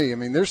ask me. I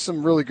mean, there's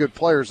some really good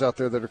players out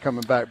there that are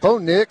coming back. Bo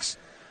Nix,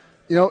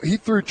 he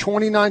threw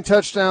 29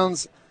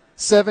 touchdowns,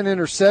 7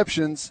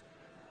 interceptions,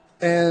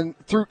 and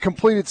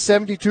completed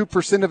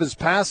 72% of his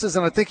passes,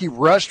 and I think he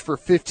rushed for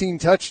 15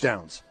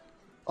 touchdowns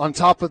on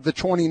top of the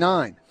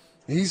 29.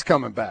 He's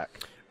coming back.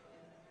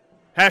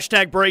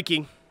 Hashtag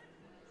breaking.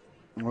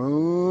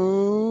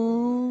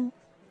 Ooh.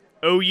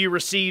 OU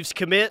receives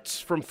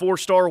commits from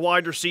 4-star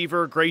wide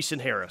receiver Grayson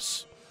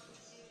Harris.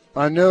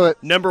 I knew it.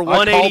 Number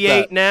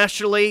 188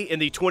 nationally in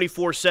the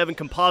 24/7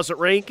 composite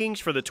rankings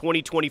for the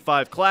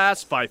 2025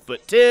 class,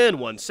 5'10",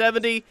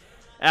 170,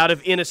 out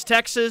of Ennis,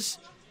 Texas.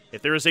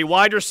 If there is a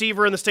wide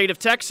receiver in the state of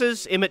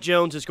Texas, Emmett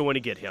Jones is going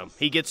to get him.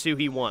 He gets who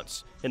he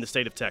wants in the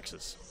state of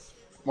Texas.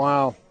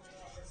 Wow.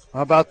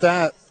 How about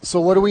that? So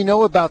what do we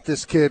know about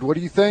this kid? What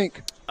do you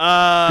think?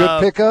 Good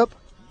pickup?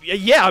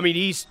 Yeah, I mean,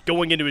 he's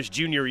going into his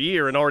junior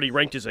year and already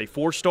ranked as a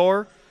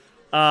 4-star.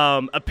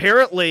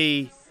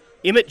 Apparently,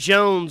 Emmett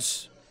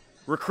Jones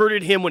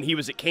recruited him when he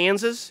was at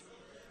Kansas.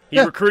 He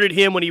recruited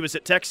him when he was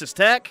at Texas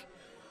Tech.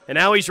 And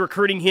now he's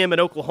recruiting him in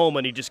Oklahoma,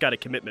 and he just got a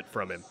commitment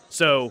from him.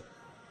 So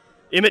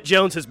Emmett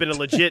Jones has been a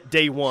legit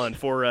day one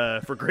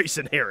for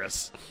Grayson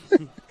Harris.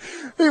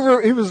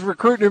 He was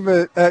recruiting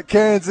him at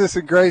Kansas,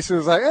 and Grayson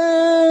was like,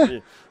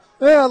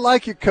 I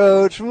like you,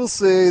 Coach. We'll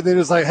see. Then he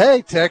was like,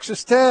 hey,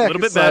 Texas Tech. A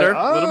little bit better.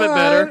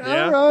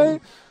 Yeah.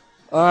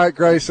 All right,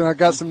 Grayson, I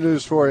got some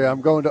news for you.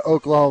 I'm going to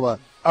Oklahoma.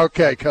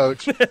 Okay,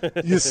 Coach.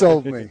 You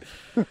sold me.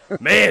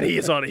 Man, he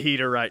is on a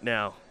heater right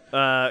now.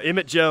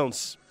 Emmett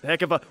Jones,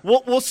 heck of a –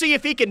 we'll see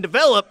if he can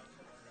develop,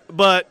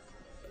 but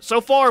so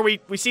far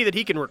we see that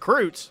he can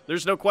recruit.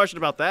 There's no question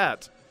about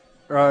that.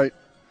 Right.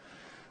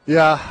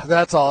 Yeah,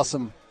 that's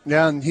awesome.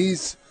 Yeah, and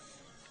he's –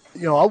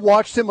 I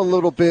watched him a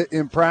little bit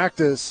in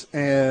practice,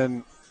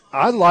 and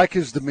I like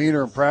his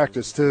demeanor in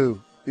practice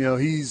too.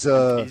 He's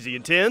is he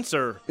intense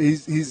or –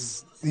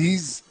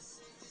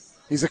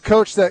 He's a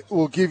coach that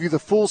will give you the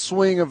full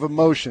swing of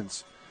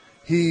emotions.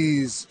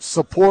 He's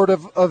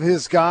supportive of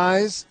his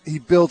guys. He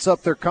builds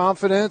up their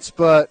confidence,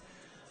 but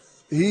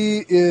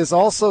he is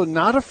also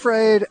not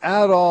afraid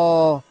at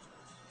all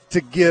to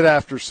get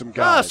after some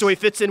guys. So he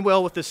fits in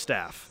well with his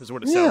staff is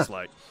what it sounds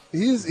like.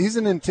 He's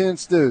an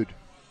intense dude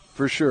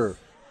for sure.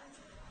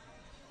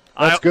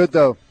 That's good,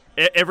 though.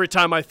 Every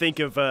time I think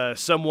of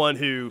someone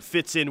who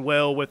fits in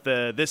well with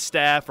this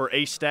staff or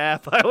a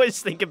staff, I always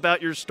think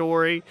about your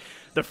story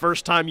the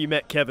first time you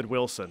met Kevin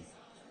Wilson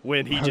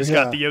when he just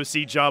got the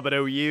OC job at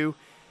OU.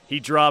 He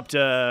dropped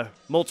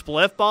multiple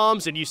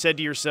F-bombs, and you said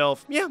to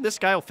yourself, yeah, this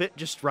guy will fit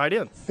just right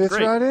in. Fits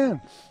Great. right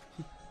in.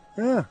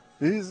 Yeah,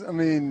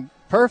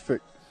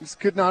 perfect. This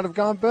could not have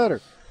gone better.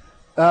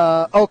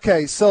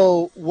 Okay,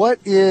 so what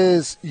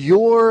is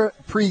your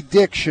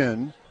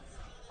prediction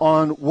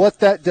on what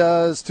that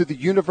does to the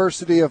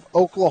University of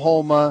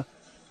Oklahoma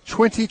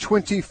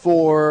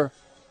 2024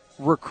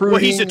 recruiting?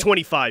 Well, he's a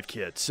 25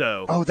 kid,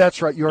 so. Oh,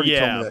 that's right. You already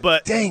told me that.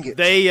 But dang it.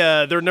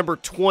 They're number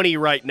 20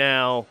 right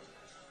now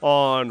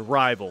on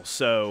Rivals.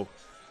 So,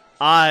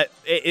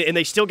 and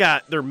they still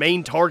got their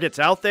main targets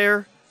out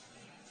there.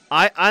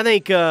 I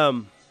think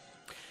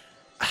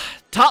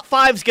top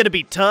 5 is going to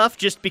be tough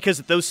just because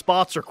those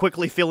spots are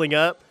quickly filling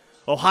up.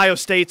 Ohio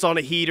State's on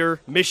a heater.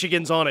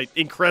 Michigan's on an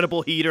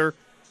incredible heater.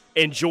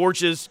 And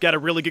Georgia's got a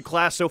really good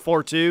class so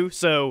far, too.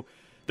 So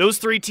those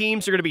 3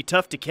 teams are going to be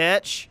tough to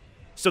catch.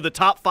 So the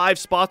top 5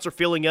 spots are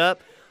filling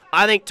up.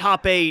 I think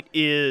top 8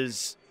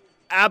 is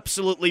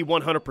absolutely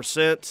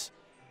 100%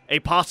 a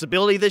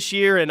possibility this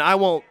year. And I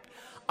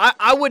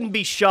wouldn't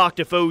be shocked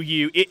if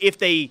OU, if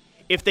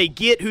they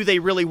get who they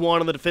really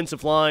want on the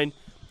defensive line,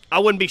 I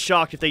wouldn't be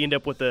shocked if they end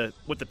up with the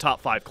top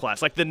 5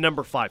 class, like the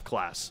number 5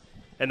 class,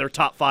 and their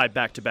top 5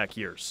 back-to-back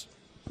years.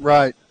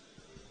 Right.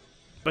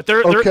 But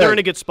they're in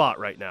a good spot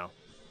right now.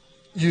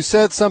 You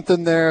said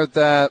something there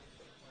that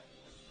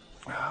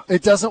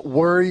it doesn't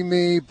worry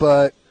me,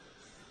 but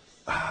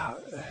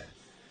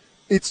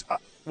it's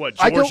what,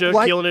 Georgia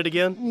killing it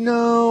again?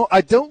 No,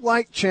 I don't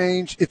like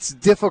change. It's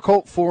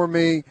difficult for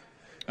me.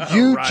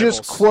 You Rivals.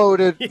 just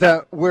quoted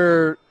that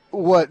we're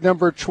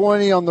number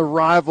 20 on the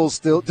Rivals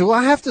still. Do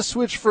I have to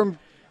switch from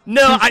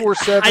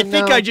 247 I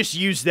think now? I just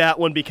used that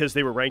one because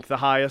they were ranked the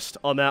highest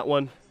on that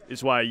one.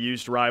 Is why I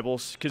used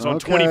Rivals, because on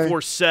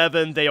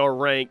 24/7 they are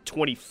ranked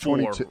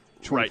 24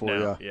 right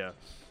now. Yeah.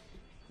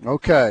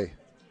 Okay.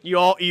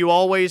 You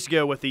always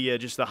go with the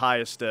just the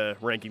highest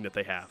ranking that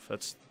they have.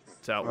 That's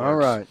how it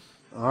works.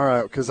 All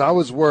right. Because I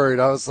was worried.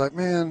 I was like,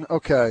 man,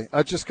 okay.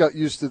 I just got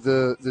used to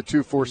the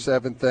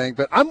 247 thing,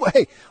 but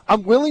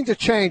I'm willing to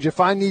change if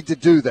I need to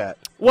do that.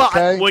 Well,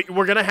 okay?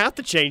 We're gonna have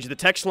to change. The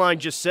text line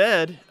just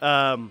said.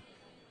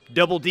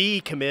 Double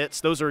D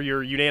commits, those are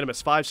your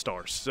unanimous 5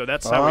 stars. So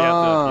that's how we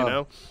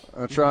have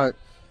to,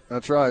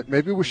 That's right.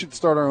 Maybe we should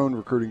start our own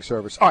recruiting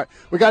service. All right,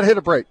 we got to hit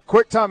a break.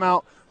 Quick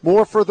timeout.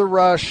 More for the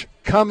Rush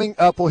coming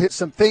up. We'll hit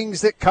some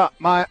things that caught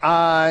my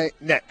eye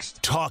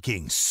next.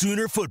 Talking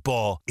Sooner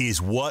football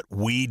is what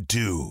we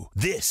do.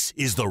 This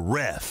is The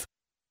Ref.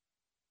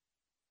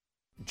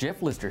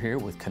 Jeff Lister here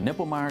with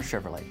Knippelmeyer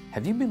Chevrolet.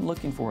 Have you been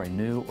looking for a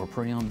new or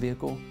pre-owned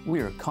vehicle? We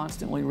are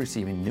constantly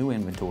receiving new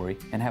inventory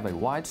and have a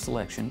wide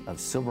selection of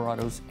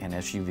Silverados and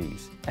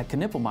SUVs. At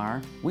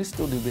Knippelmeyer, we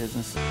still do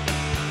business.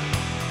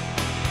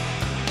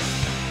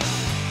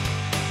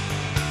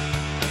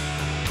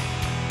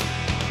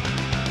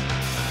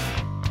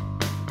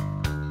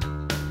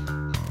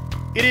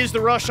 It is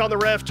the Rush on the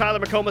Ref. Tyler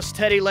McComas,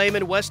 Teddy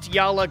Lehman, West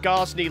Yala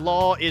Gosney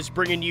Law is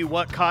bringing you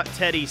what caught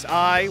Teddy's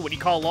eye. When you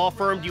call law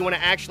firm, do you want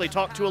to actually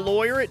talk to a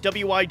lawyer? At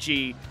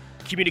WIG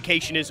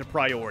communication is a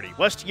priority.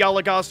 West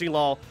Yalagazni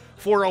Law,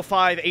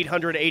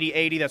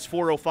 405-800-8080. That's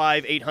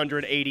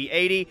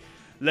 405-800-8080.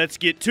 Let's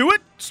get to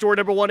it. Story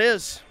number one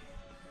is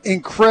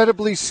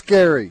incredibly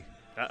scary.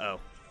 Uh-oh.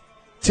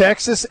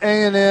 Texas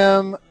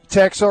A&M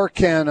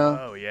Texarkana.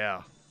 Oh,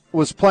 yeah.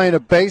 Was playing a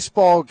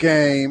baseball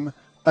game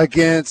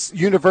against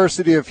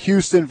University of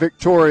Houston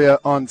Victoria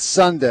on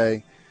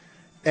Sunday,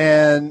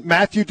 and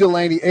Matthew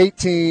Delaney,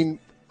 18,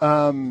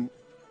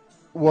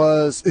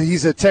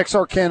 he's a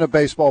Texarkana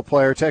baseball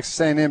player, Texas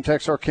A&M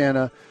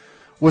Texarkana,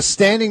 was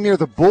standing near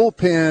the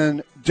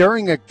bullpen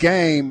during a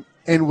game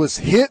and was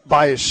hit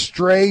by a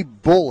stray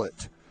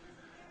bullet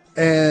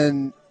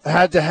and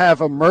had to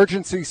have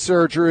emergency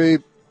surgery,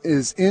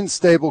 is in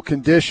stable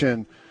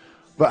condition.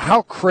 But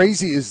how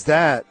crazy is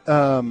that?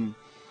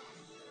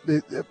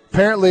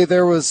 Apparently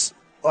there was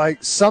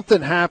like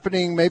something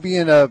happening maybe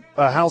in a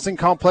housing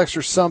complex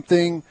or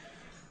something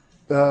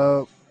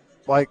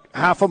like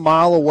half a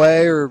mile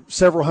away or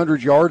several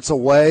hundred yards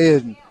away,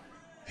 and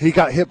he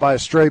got hit by a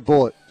stray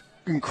bullet.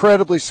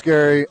 Incredibly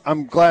scary.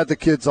 I'm glad the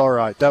kid's all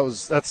right.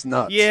 That's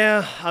nuts.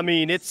 Yeah, I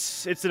mean,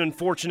 it's an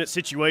unfortunate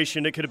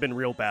situation. It could have been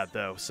real bad,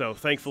 though. So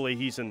thankfully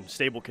he's in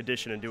stable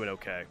condition and doing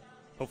okay.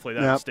 Hopefully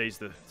that stays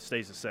the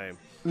same.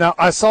 Now,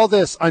 I saw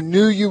this. I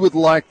knew you would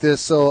like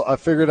this, so I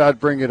figured I'd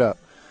bring it up.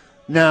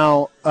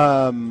 Now,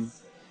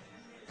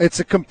 it's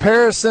a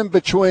comparison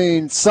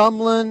between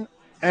Sumlin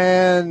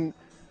and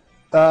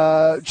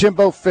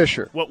Jimbo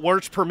Fisher. What,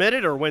 words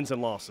permitted or wins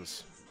and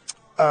losses?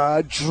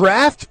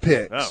 Draft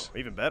picks. Oh,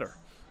 even better.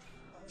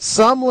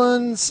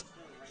 Sumlin's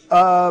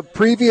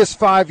previous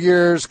 5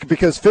 years,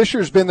 because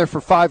Fisher's been there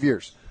for 5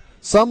 years.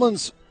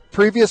 Sumlin's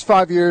previous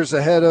 5 years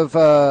ahead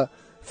of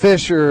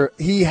Fisher,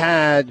 he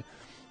had,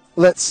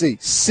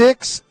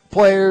 6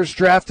 players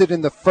drafted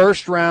in the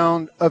first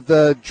round of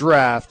the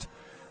draft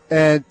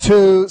and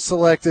 2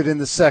 selected in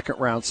the second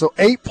round. So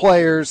 8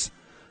 players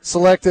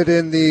selected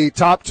in the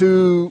top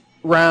 2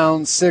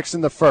 rounds, 6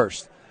 in the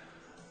first.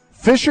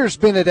 Fisher's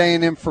been at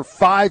A&M for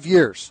 5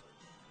 years.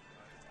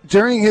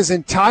 During his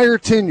entire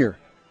tenure,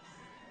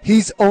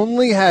 he's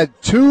only had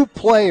 2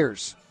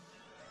 players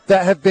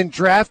that have been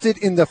drafted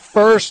in the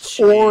first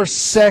or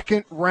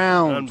second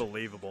round.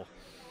 Unbelievable.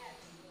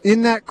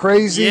 Isn't that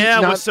crazy?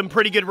 Yeah, with some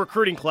pretty good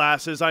recruiting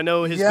classes. I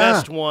know his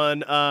best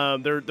one.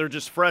 They're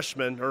just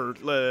freshmen or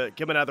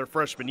coming out of their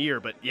freshman year.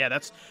 But yeah,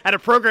 that's at a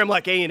program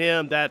like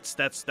A&M. That's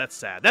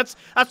sad. That's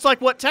like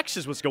what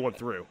Texas was going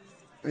through.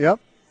 Yep.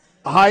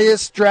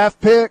 Highest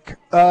draft pick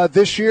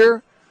this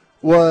year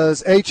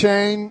was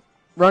A-Chain,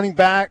 running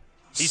back,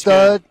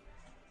 stud,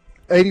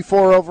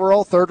 84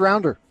 overall, third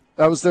rounder.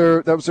 That was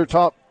their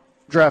top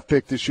draft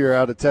pick this year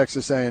out of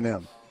Texas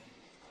A&M.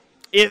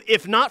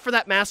 If not for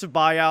that massive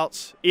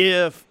buyouts,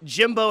 if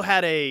Jimbo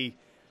had a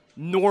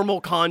normal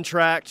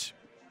contract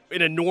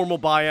in a normal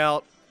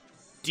buyout,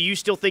 do you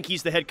still think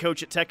he's the head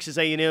coach at Texas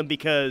A&M?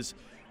 Because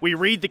we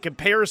read the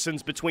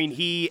comparisons between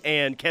he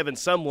and Kevin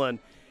Sumlin,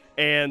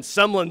 and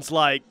Sumlin's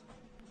like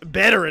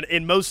better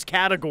in most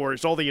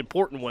categories, all the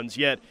important ones,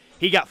 yet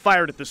he got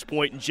fired at this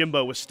point, and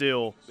Jimbo was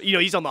still,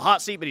 he's on the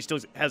hot seat, but he still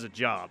has a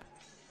job.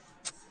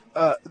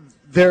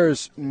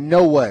 There's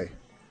no way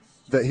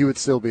that he would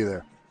still be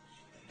there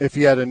if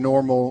he had a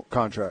normal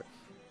contract.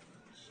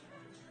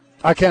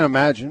 I can't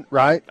imagine,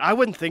 right? I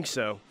wouldn't think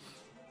so.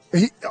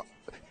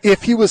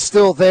 If he was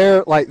still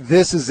there, like,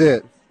 this is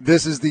it.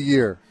 This is the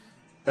year.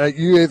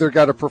 You either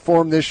got to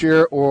perform this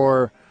year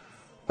or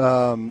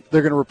they're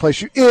going to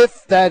replace you.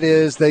 If, that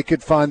is, they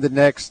could find the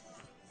next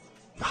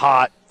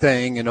hot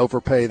thing and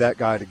overpay that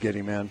guy to get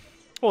him in.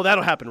 Well,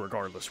 that'll happen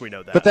regardless. We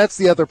know that. But that's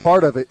the other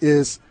part of it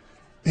is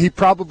he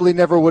probably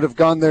never would have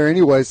gone there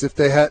anyways if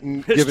they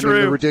hadn't given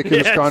him the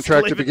ridiculous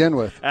contract to begin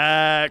with.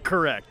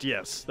 Correct,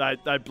 yes.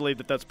 I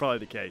believe that's probably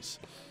the case.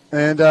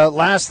 And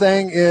last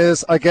thing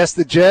is, I guess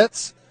the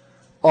Jets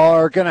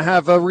are going to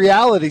have a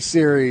reality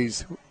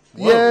series.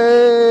 Whoa.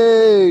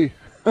 Yay!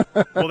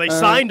 Well, they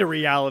signed a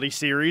reality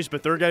series,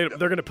 but they're going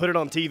to put it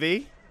on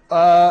TV?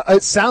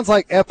 It sounds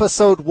like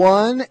episode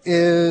 1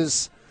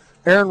 is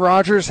Aaron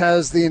Rodgers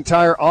has the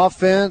entire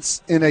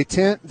offense in a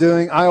tent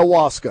doing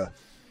ayahuasca.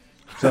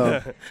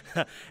 So,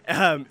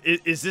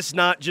 is this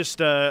not just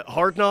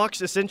Hard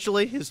Knocks,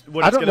 essentially?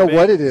 I don't know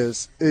what it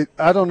is.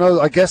 I don't know.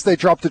 I guess they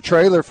dropped a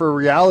trailer for a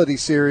reality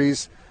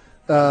series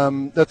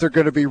that they're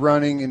going to be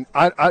running, and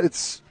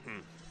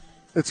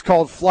it's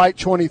called Flight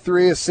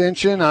 23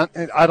 Ascension.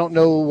 I don't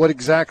know what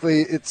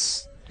exactly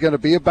it's going to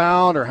be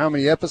about or how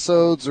many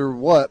episodes or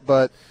what,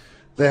 but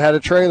they had a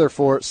trailer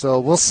for it, so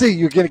we'll see.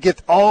 You're going to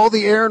get all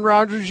the Aaron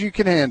Rodgers you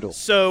can handle.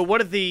 So one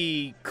of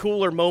the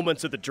cooler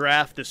moments of the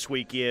draft this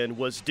weekend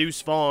was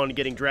Deuce Vaughn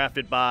getting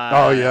drafted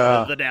by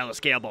the Dallas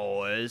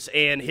Cowboys,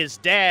 and his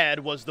dad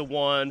was the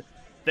one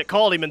that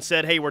called him and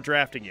said, "Hey, we're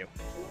drafting you."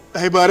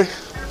 Hey, buddy.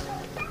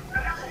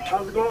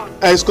 How's it going?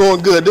 Hey, it's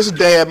going good. This is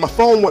Dad. My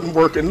phone wasn't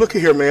working. Look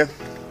at here, man.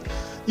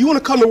 You want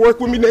to come to work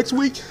with me next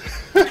week?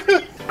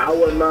 I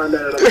wouldn't mind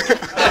that at all.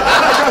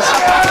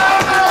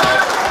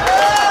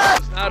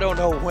 I don't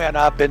know when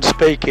I've been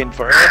speaking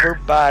for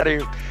everybody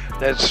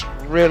that's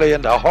really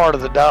in the heart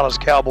of the Dallas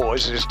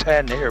Cowboys is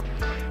standing here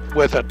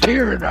with a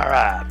tear in our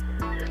eye.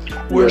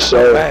 We're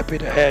so happy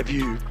to have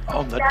you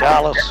on the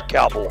Dallas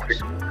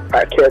Cowboys.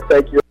 I can't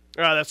thank you.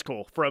 Oh, that's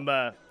cool.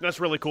 That's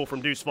really cool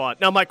from Deuce Vaught.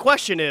 Now, my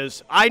question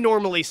is, I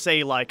normally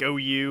say, like,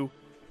 OU.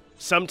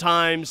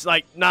 Sometimes,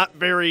 like, not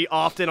very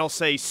often, I'll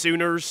say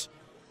Sooners,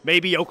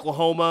 maybe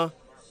Oklahoma.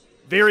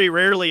 Very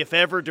rarely, if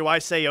ever, do I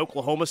say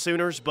Oklahoma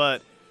Sooners.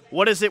 But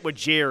what is it with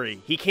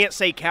Jerry? He can't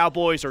say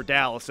Cowboys or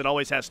Dallas. It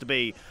always has to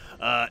be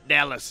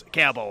Dallas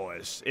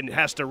Cowboys. And it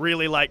has to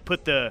really, like,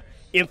 put the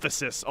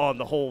emphasis on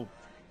the whole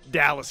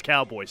Dallas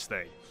Cowboys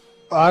thing.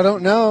 I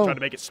don't know. Trying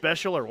to make it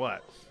special or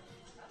what?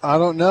 I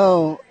don't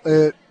know.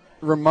 It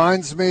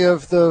reminds me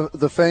of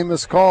the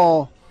famous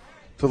call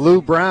to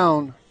Lou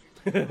Brown.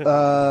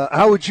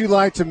 How would you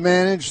like to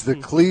manage the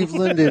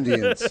Cleveland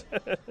Indians?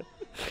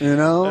 You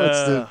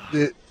know,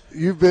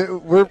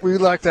 we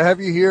like to have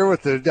you here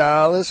with the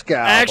Dallas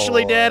Cowboys.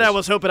 Actually, Dad, I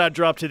was hoping I'd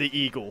drop to the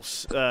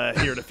Eagles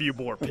here in a few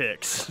more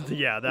picks.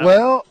 Yeah.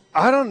 Well,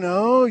 I don't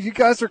know. You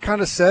guys are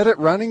kind of set at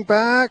running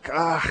back.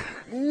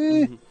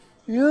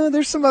 Yeah,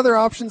 there's some other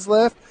options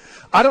left.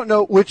 I don't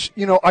know which.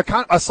 You know,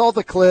 I saw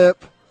the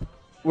clip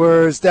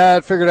where his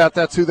dad figured out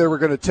that's who they were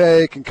going to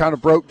take and kind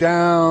of broke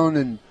down,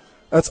 and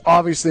that's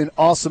obviously an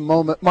awesome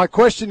moment. My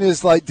question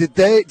is, like,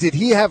 did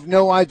he have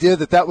no idea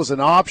that was an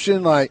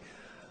option? Like,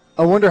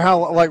 I wonder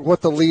how, like, what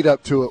the lead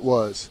up to it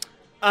was.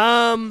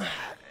 I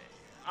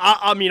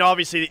mean,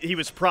 obviously he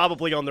was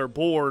probably on their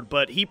board,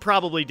 but he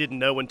probably didn't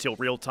know until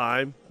real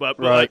time. But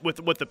right.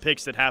 Like with the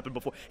picks that happened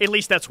before, at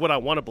least that's what I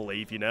want to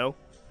believe. You know.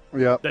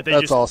 Yeah,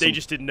 that's awesome. They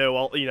just didn't know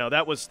all. You know,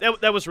 that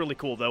was really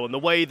cool though, and the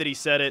way that he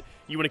said it,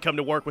 "You want to come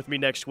to work with me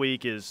next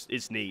week?" is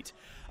neat.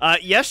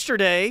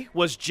 Yesterday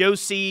was Joe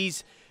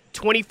C's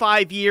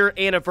 25-year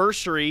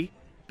anniversary,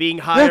 being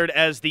hired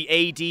as the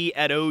AD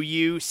at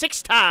OU,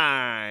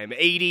 6-time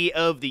AD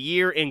of the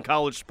year in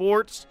college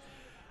sports.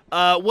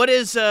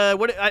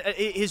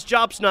 His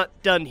job's not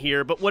done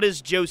here, but what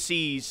is Joe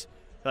C's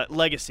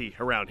legacy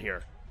around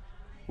here?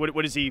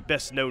 What is he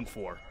best known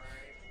for?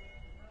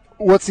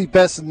 What's he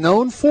best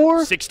known for?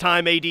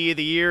 6-time AD of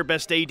the year,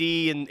 best AD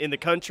in the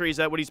country. Is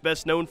that what he's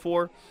best known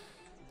for?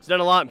 He's done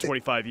a lot in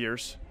 25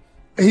 years.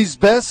 He's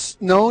best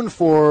known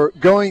for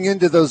going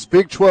into those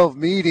Big 12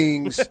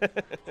 meetings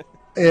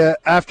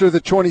after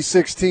the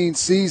 2016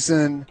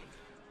 season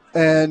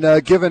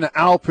and giving an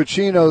Al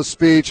Pacino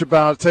speech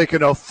about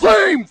taking a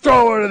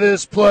flamethrower to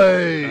this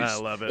place. I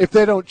love it. If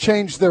they don't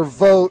change their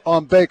vote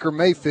on Baker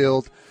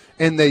Mayfield,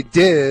 and they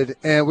did,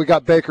 and we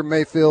got Baker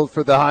Mayfield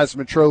for the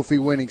Heisman Trophy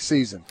winning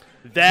season.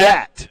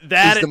 That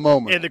is the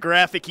moment. And the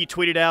graphic he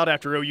tweeted out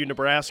after OU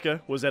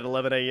Nebraska was at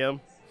 11 a.m.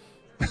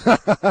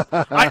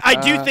 I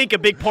do think a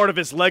big part of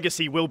his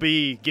legacy will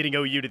be getting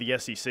OU to the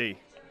SEC.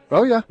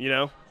 Oh, yeah. You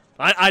know,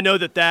 I know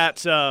that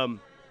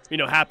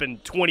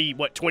happened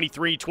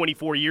 23,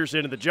 24 years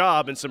into the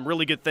job, and some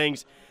really good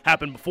things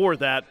happened before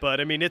that. But,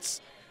 I mean,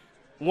 it's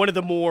one of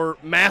the more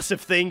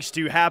massive things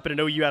to happen in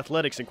OU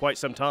athletics in quite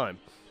some time.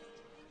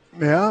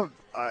 Yeah,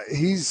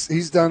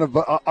 he's done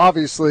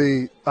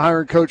obviously,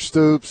 hiring Coach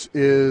Stoops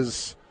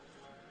is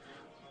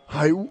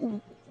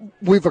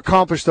we've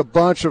accomplished a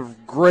bunch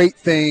of great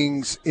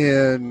things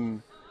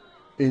in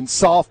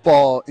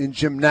softball, in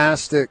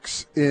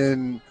gymnastics,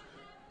 in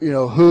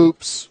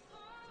hoops,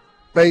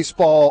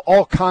 baseball,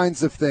 all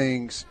kinds of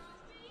things.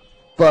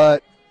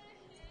 But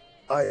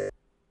I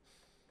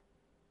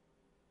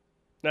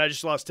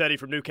just lost Teddy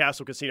from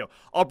Newcastle Casino.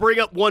 I'll bring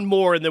up one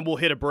more, and then we'll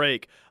hit a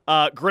break.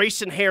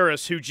 Grayson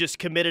Harris, who just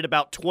committed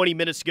about 20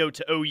 minutes ago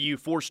to OU,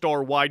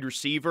 4-star wide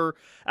receiver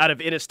out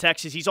of Ennis,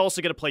 Texas. He's also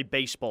going to play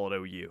baseball at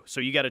OU. So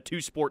you got a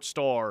 2-sport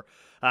star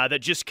that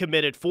just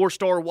committed,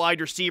 4-star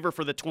wide receiver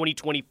for the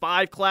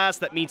 2025 class.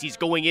 That means he's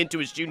going into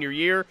his junior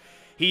year.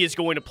 He is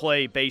going to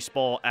play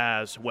baseball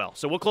as well.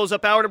 So we'll close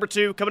up hour number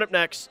 2. Coming up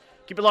next,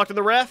 keep it locked on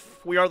the Ref.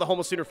 We are the home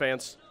of Sooner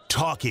fans.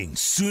 Talking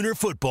Sooner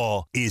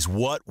football is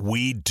what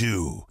we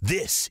do.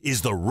 This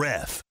is the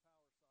Ref.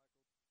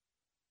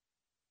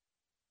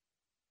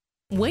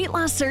 Weight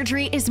loss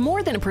surgery is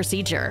more than a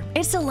procedure.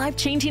 It's a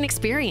life-changing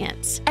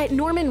experience. At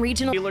Norman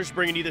Regional Steelers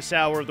bringing you this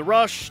hour of The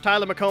Rush.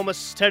 Tyler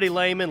McComas, Teddy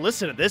Lehman.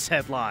 Listen to this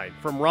headline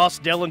from Ross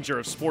Dellinger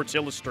of Sports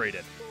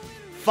Illustrated.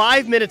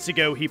 5 minutes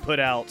ago, he put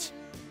out,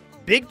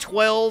 Big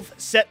 12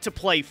 set to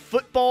play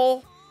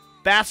football,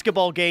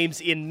 basketball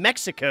games in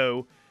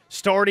Mexico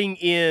starting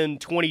in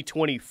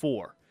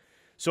 2024.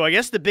 So I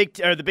guess the Big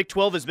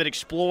 12 has been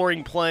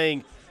exploring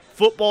playing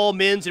football,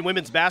 men's and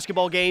women's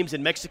basketball games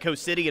in Mexico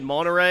City and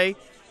Monterrey.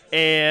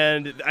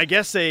 And I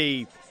guess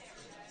a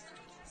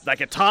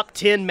top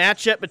 10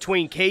 matchup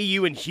between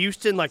KU and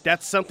Houston, like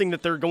that's something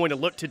that they're going to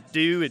look to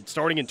do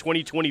starting in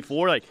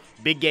 2024, like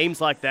big games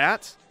like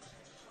that.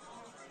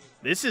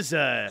 This is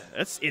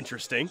that's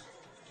interesting.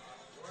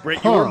 Brett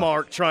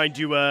Yormark trying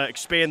to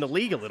expand the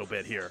league a little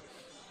bit here.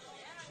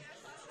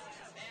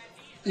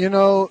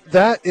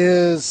 That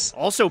is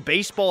also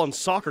baseball and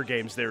soccer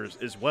games there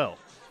as well.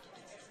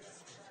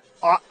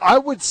 I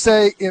would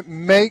say it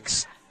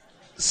makes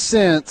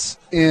sense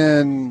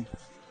in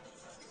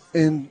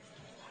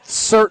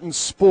certain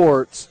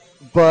sports,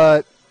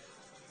 but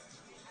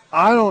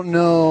I don't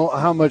know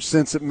how much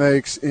sense it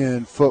makes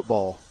in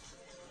football.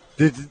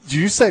 Did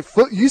you say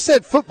you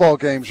said football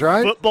games,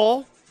 right?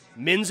 Football,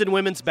 men's and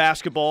women's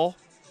basketball,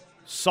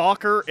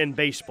 soccer, and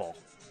baseball.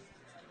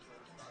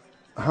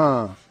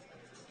 I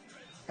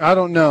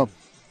don't know.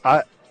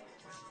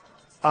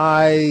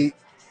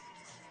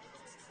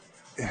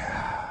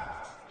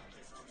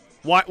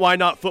 Why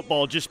not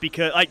football? Just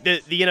because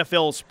the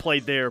NFL's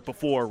played there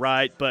before,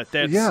 right? But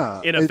that's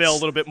NFL a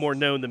little bit more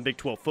known than Big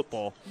 12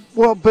 football.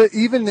 Well, but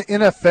even the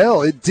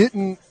NFL, it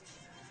didn't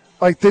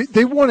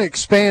they want to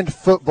expand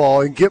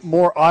football and get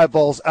more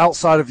eyeballs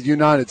outside of the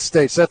United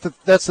States.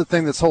 That's the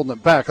thing that's holding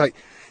it back. Like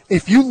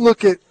if you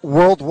look at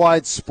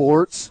worldwide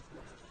sports,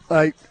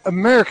 like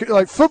America,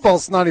 like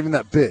football's not even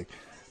that big.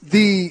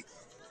 The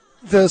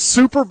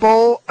Super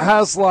Bowl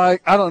has I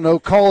don't know,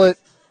 call it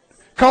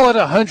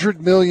 100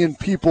 million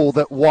people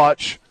that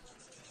watch,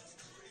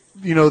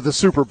 the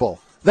Super Bowl.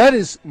 That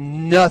is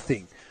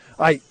nothing.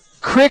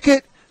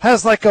 Cricket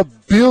has 1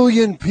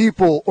 billion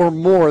people or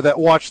more that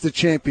watch the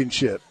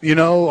championship.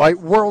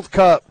 World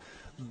Cup,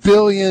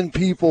 billion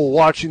people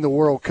watching the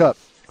World Cup.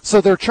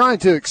 So they're trying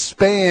to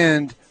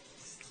expand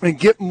and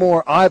get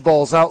more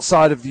eyeballs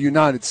outside of the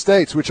United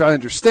States, which I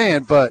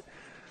understand, but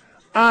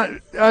I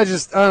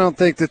don't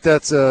think that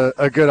that's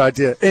a good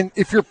idea. And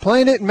if you're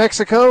playing it in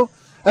Mexico,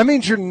 that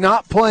means you're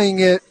not playing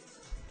it.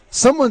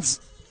 Someone's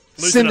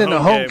sending a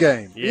home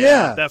game.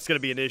 Yeah, that's going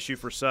to be an issue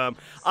for some.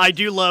 I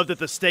do love that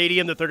the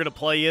stadium that they're going to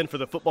play in for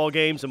the football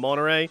games in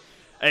Monterey,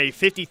 a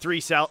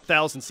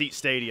 53,000-seat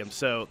stadium.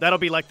 So that'll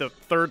be the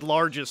third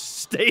largest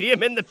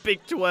stadium in the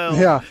Big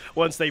 12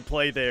 once they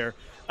play there.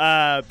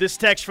 This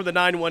text for the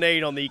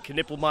 918 on the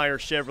Knippelmeyer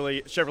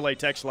Chevrolet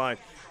text line.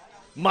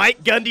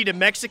 Mike Gundy to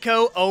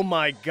Mexico? Oh,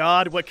 my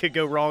God, what could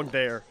go wrong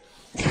there?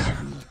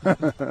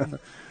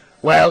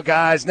 Well,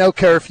 guys, no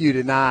curfew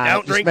tonight.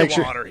 Don't drink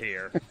the water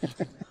here.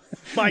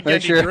 Mike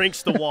Gundy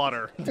drinks the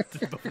water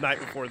the night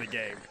before the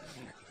game.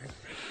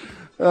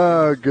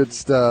 Oh, good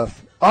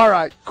stuff. All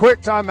right,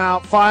 quick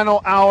timeout.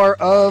 Final hour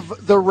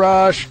of The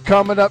Rush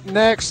coming up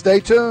next. Stay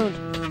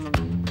tuned.